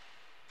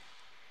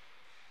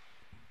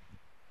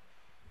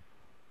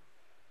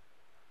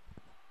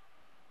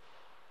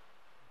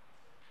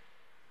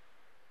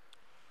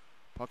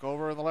 Puck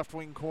over in the left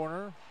wing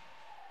corner.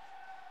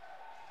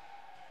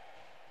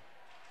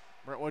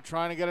 Brentwood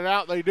trying to get it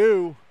out. They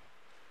do.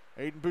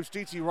 Aiden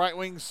Bustizzi, right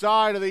wing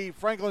side of the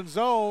Franklin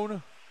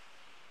zone.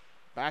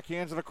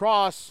 Backhands it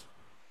across.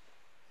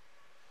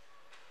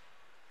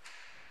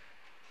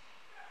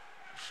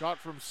 Shot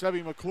from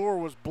Sevi McClure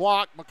was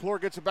blocked. McClure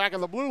gets it back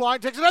on the blue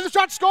line. Takes another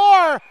shot.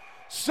 Score!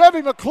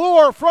 Sevi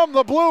McClure from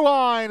the blue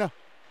line.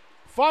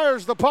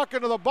 Fires the puck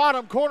into the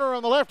bottom corner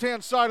on the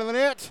left-hand side of the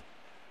net.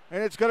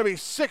 And it's going to be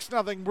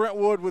 6-0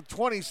 Brentwood with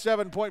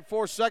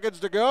 27.4 seconds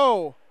to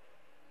go.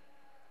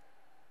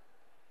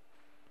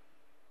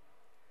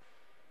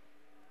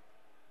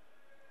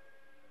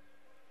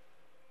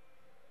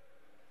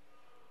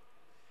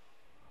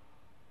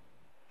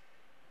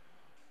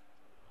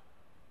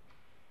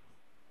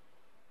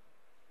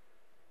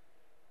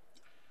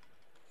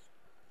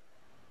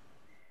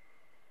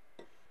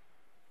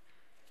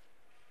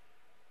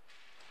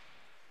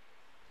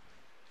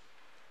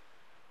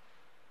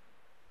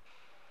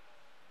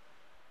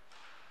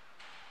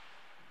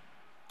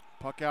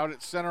 Puck out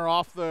at center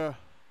off a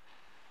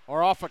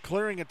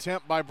clearing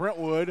attempt by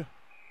Brentwood.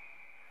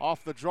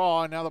 Off the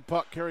draw, and now the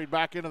puck carried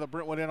back into the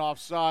Brentwood end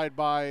offside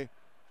by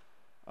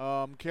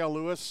Cale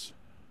Lewis.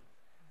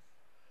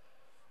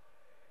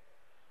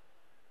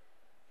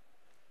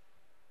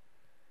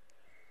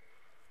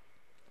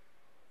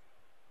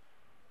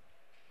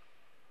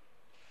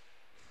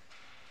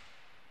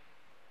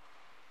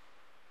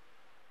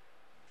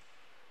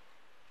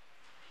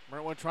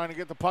 Brentwood trying to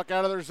get the puck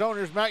out of their zone.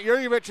 Here's Matt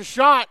Yurjevich, a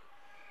shot.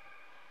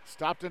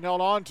 Stopped and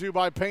held on to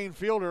by Payne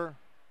Fielder.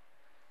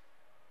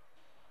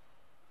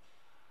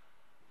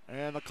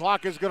 And the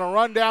clock is going to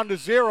run down to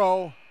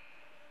 0.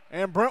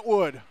 And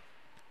Brentwood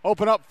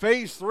open up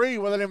phase 3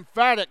 with an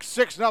emphatic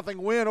 6-0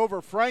 win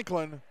over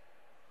Franklin.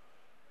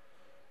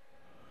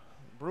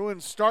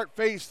 Bruins start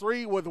phase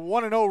 3 with a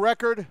 1-0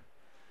 record.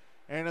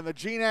 And in the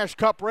G-Nash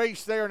Cup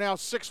race, they are now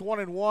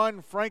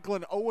 6-1-1.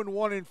 Franklin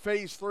 0-1 in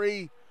phase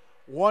 3,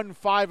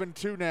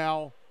 1-5-2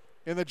 now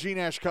in the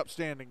G-Nash Cup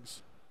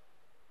standings.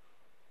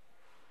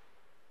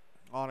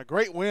 On a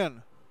great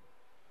win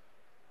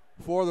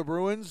for the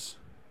Bruins.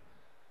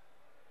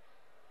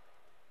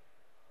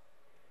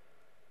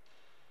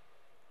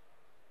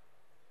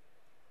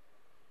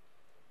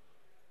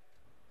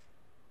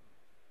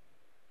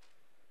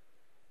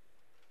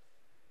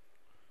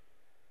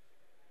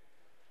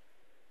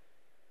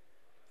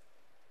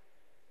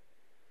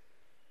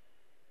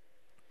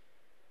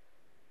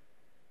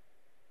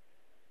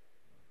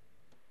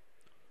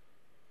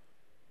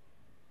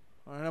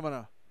 I'm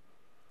going to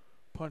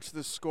punch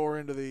this score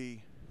into the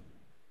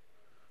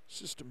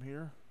system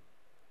here.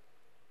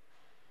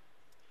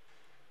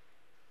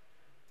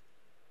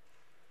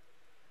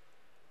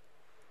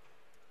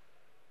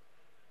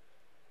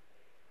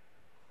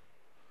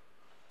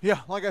 Yeah,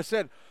 like I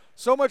said,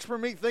 so much for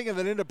me thinking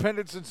that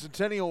Independence and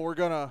Centennial were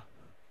going to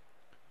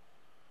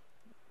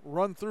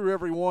run through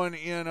everyone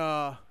in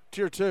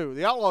Tier 2.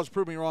 The Outlaws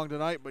proved me wrong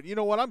tonight, but you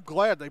know what? I'm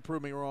glad they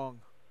proved me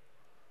wrong.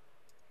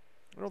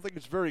 I don't think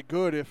it's very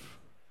good if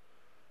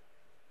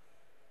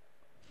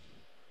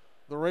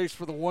the race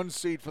for the 1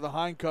 seed for the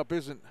Hein Cup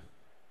isn't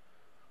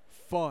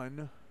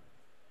fun.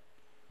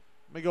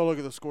 Let me go look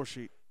at the score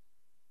sheet.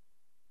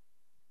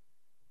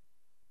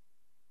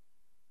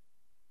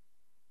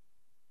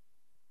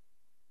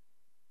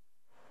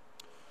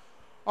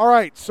 All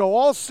right, so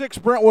all 6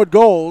 Brentwood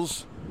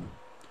goals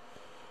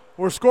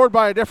were scored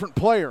by a different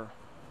player.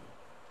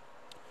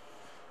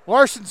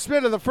 Larson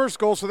Smith in the first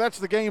goal, so that's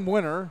the game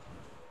winner.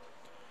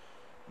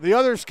 The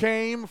others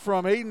came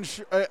from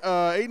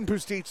Aiden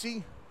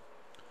Pustizzi,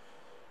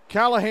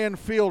 Callahan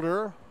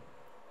Fielder,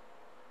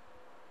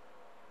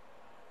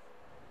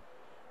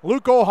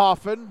 Luke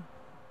Olhoffen,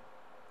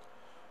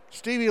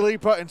 Stevie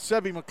Lipa, and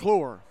Sebi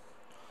McClure.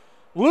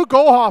 Luke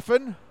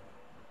Olhoffen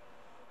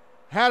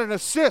had an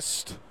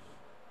assist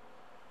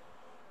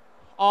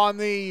on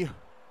the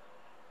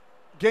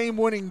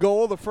game-winning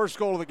goal, the first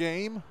goal of the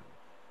game.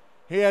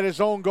 He had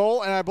his own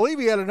goal, and I believe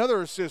he had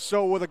another assist.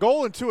 So with a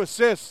goal and 2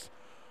 assists,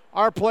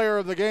 our player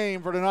of the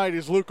game for tonight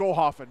is Luke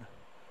Olhoffen,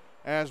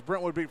 as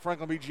Brentwood beat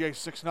Franklin BGA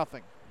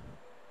 6-0.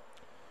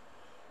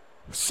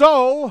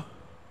 So,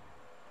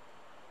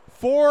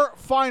 4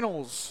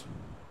 finals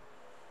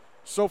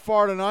so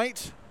far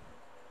tonight.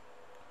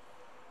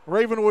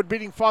 Ravenwood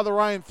beating Father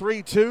Ryan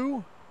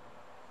 3-2.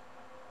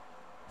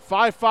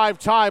 5-5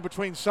 tie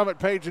between Summit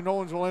Page and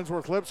Nolensville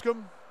Ensworth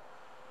Lipscomb.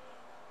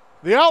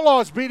 The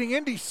Outlaws beating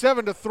Indy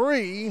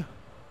 7-3.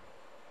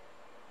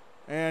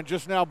 And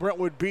just now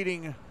Brentwood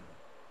beating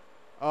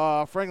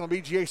Franklin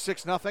BGA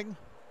 6-0.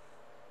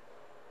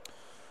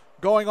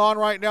 Going on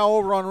right now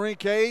over on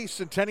Rink A,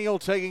 Centennial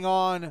taking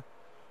on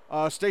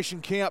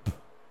Station Camp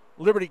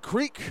Liberty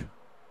Creek.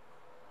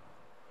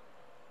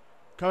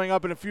 Coming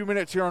up in a few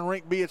minutes here on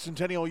Rink B at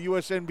Centennial,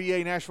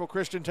 USNBA Nashville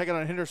Christian taking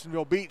on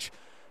Hendersonville Beach.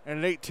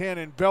 And at 8:10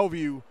 in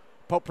Bellevue,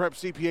 Pope Prep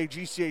CPA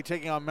GCA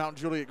taking on Mount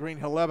Juliet Green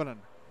Hill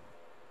Lebanon.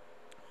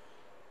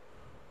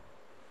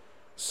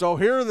 So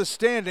here are the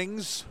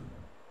standings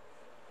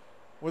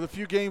with a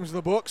few games in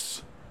the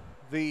books.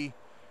 The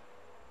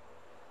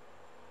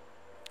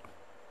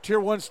Tier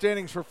 1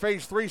 standings for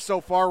Phase 3 so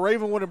far.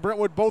 Ravenwood and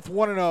Brentwood both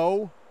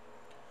 1-0.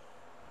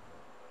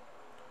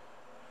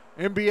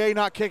 NBA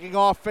not kicking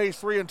off Phase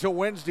 3 until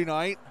Wednesday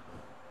night.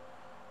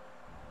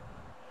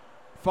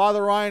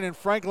 Father Ryan and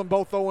Franklin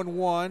both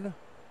 0-1.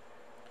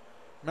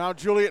 Mount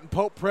Juliet and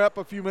Pope Prep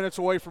a few minutes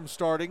away from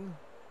starting.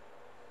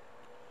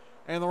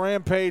 And the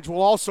Rampage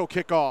will also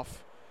kick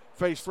off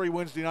Phase 3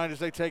 Wednesday night as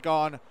they take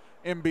on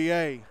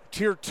NBA.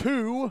 Tier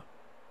 2,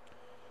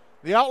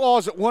 the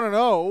Outlaws at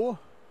 1-0.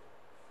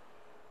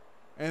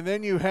 And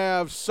then you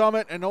have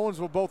Summit and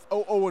Nolensville both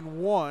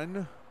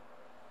 0-1.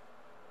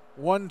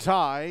 1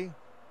 tie.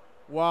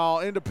 While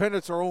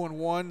Independents are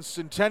 0-1.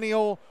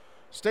 Centennial,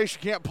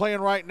 Station Camp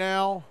playing right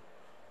now.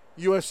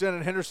 USN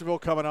and Hendersonville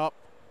coming up.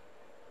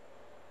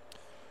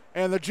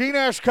 And the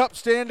G-Nash Cup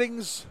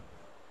standings,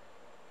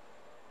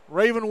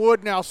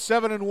 Ravenwood now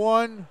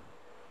 7-1.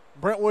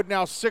 Brentwood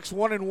now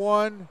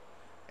 6-1-1.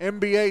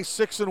 NBA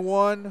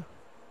 6-1.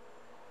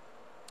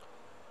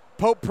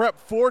 Pope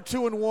Prep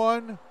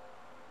 4-2-1.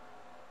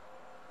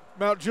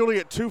 Mount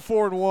Juliet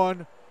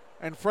 2-4-1.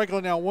 And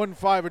Franklin now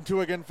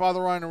 1-5-2. Again,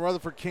 Father Ryan and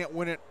Rutherford can't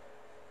win it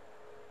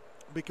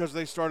because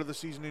they started the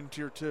season in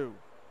Tier 2.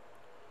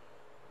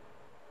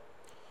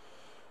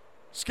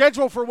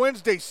 Schedule for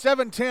Wednesday,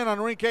 7:10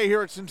 on Rink A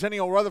here at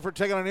Centennial. Rutherford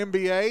taking on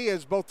NBA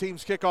as both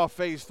teams kick off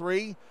Phase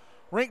 3.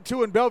 Rink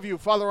 2 in Bellevue,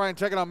 Father Ryan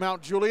taking on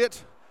Mount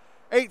Juliet.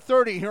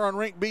 8:30 here on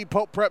Rink B,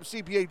 Pope Prep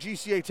CPA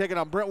GCA taking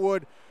on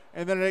Brentwood.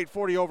 And then at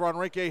 8:40 over on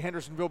Rink A,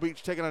 Hendersonville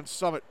Beach taking on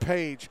Summit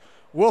Page.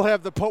 We'll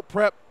have the Pope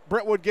Prep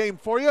Brentwood game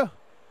for you.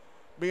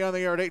 Be on the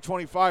air at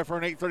 8:25 for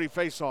an 8:30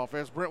 face-off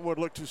as Brentwood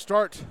look to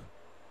start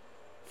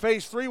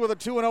Phase 3 with a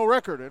 2-0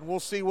 record. And we'll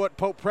see what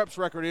Pope Prep's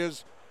record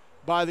is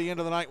by the end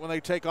of the night when they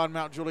take on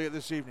Mount Juliet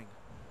this evening.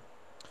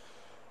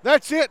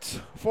 That's it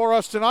for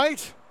us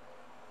tonight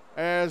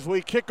as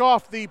we kick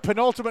off the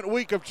penultimate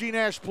week of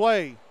G-Nash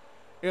play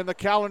in the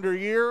calendar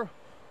year.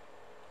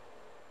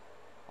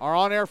 Our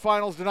on-air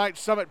finals tonight,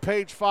 Summit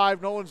Page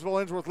 5,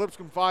 Nolensville Ensworth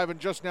Lipscomb 5, and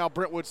just now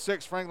Brentwood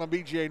 6, Franklin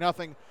BGA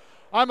nothing.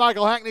 I'm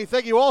Michael Hackney.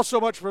 Thank you all so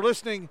much for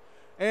listening,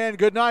 and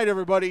good night,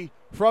 everybody,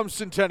 from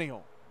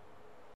Centennial.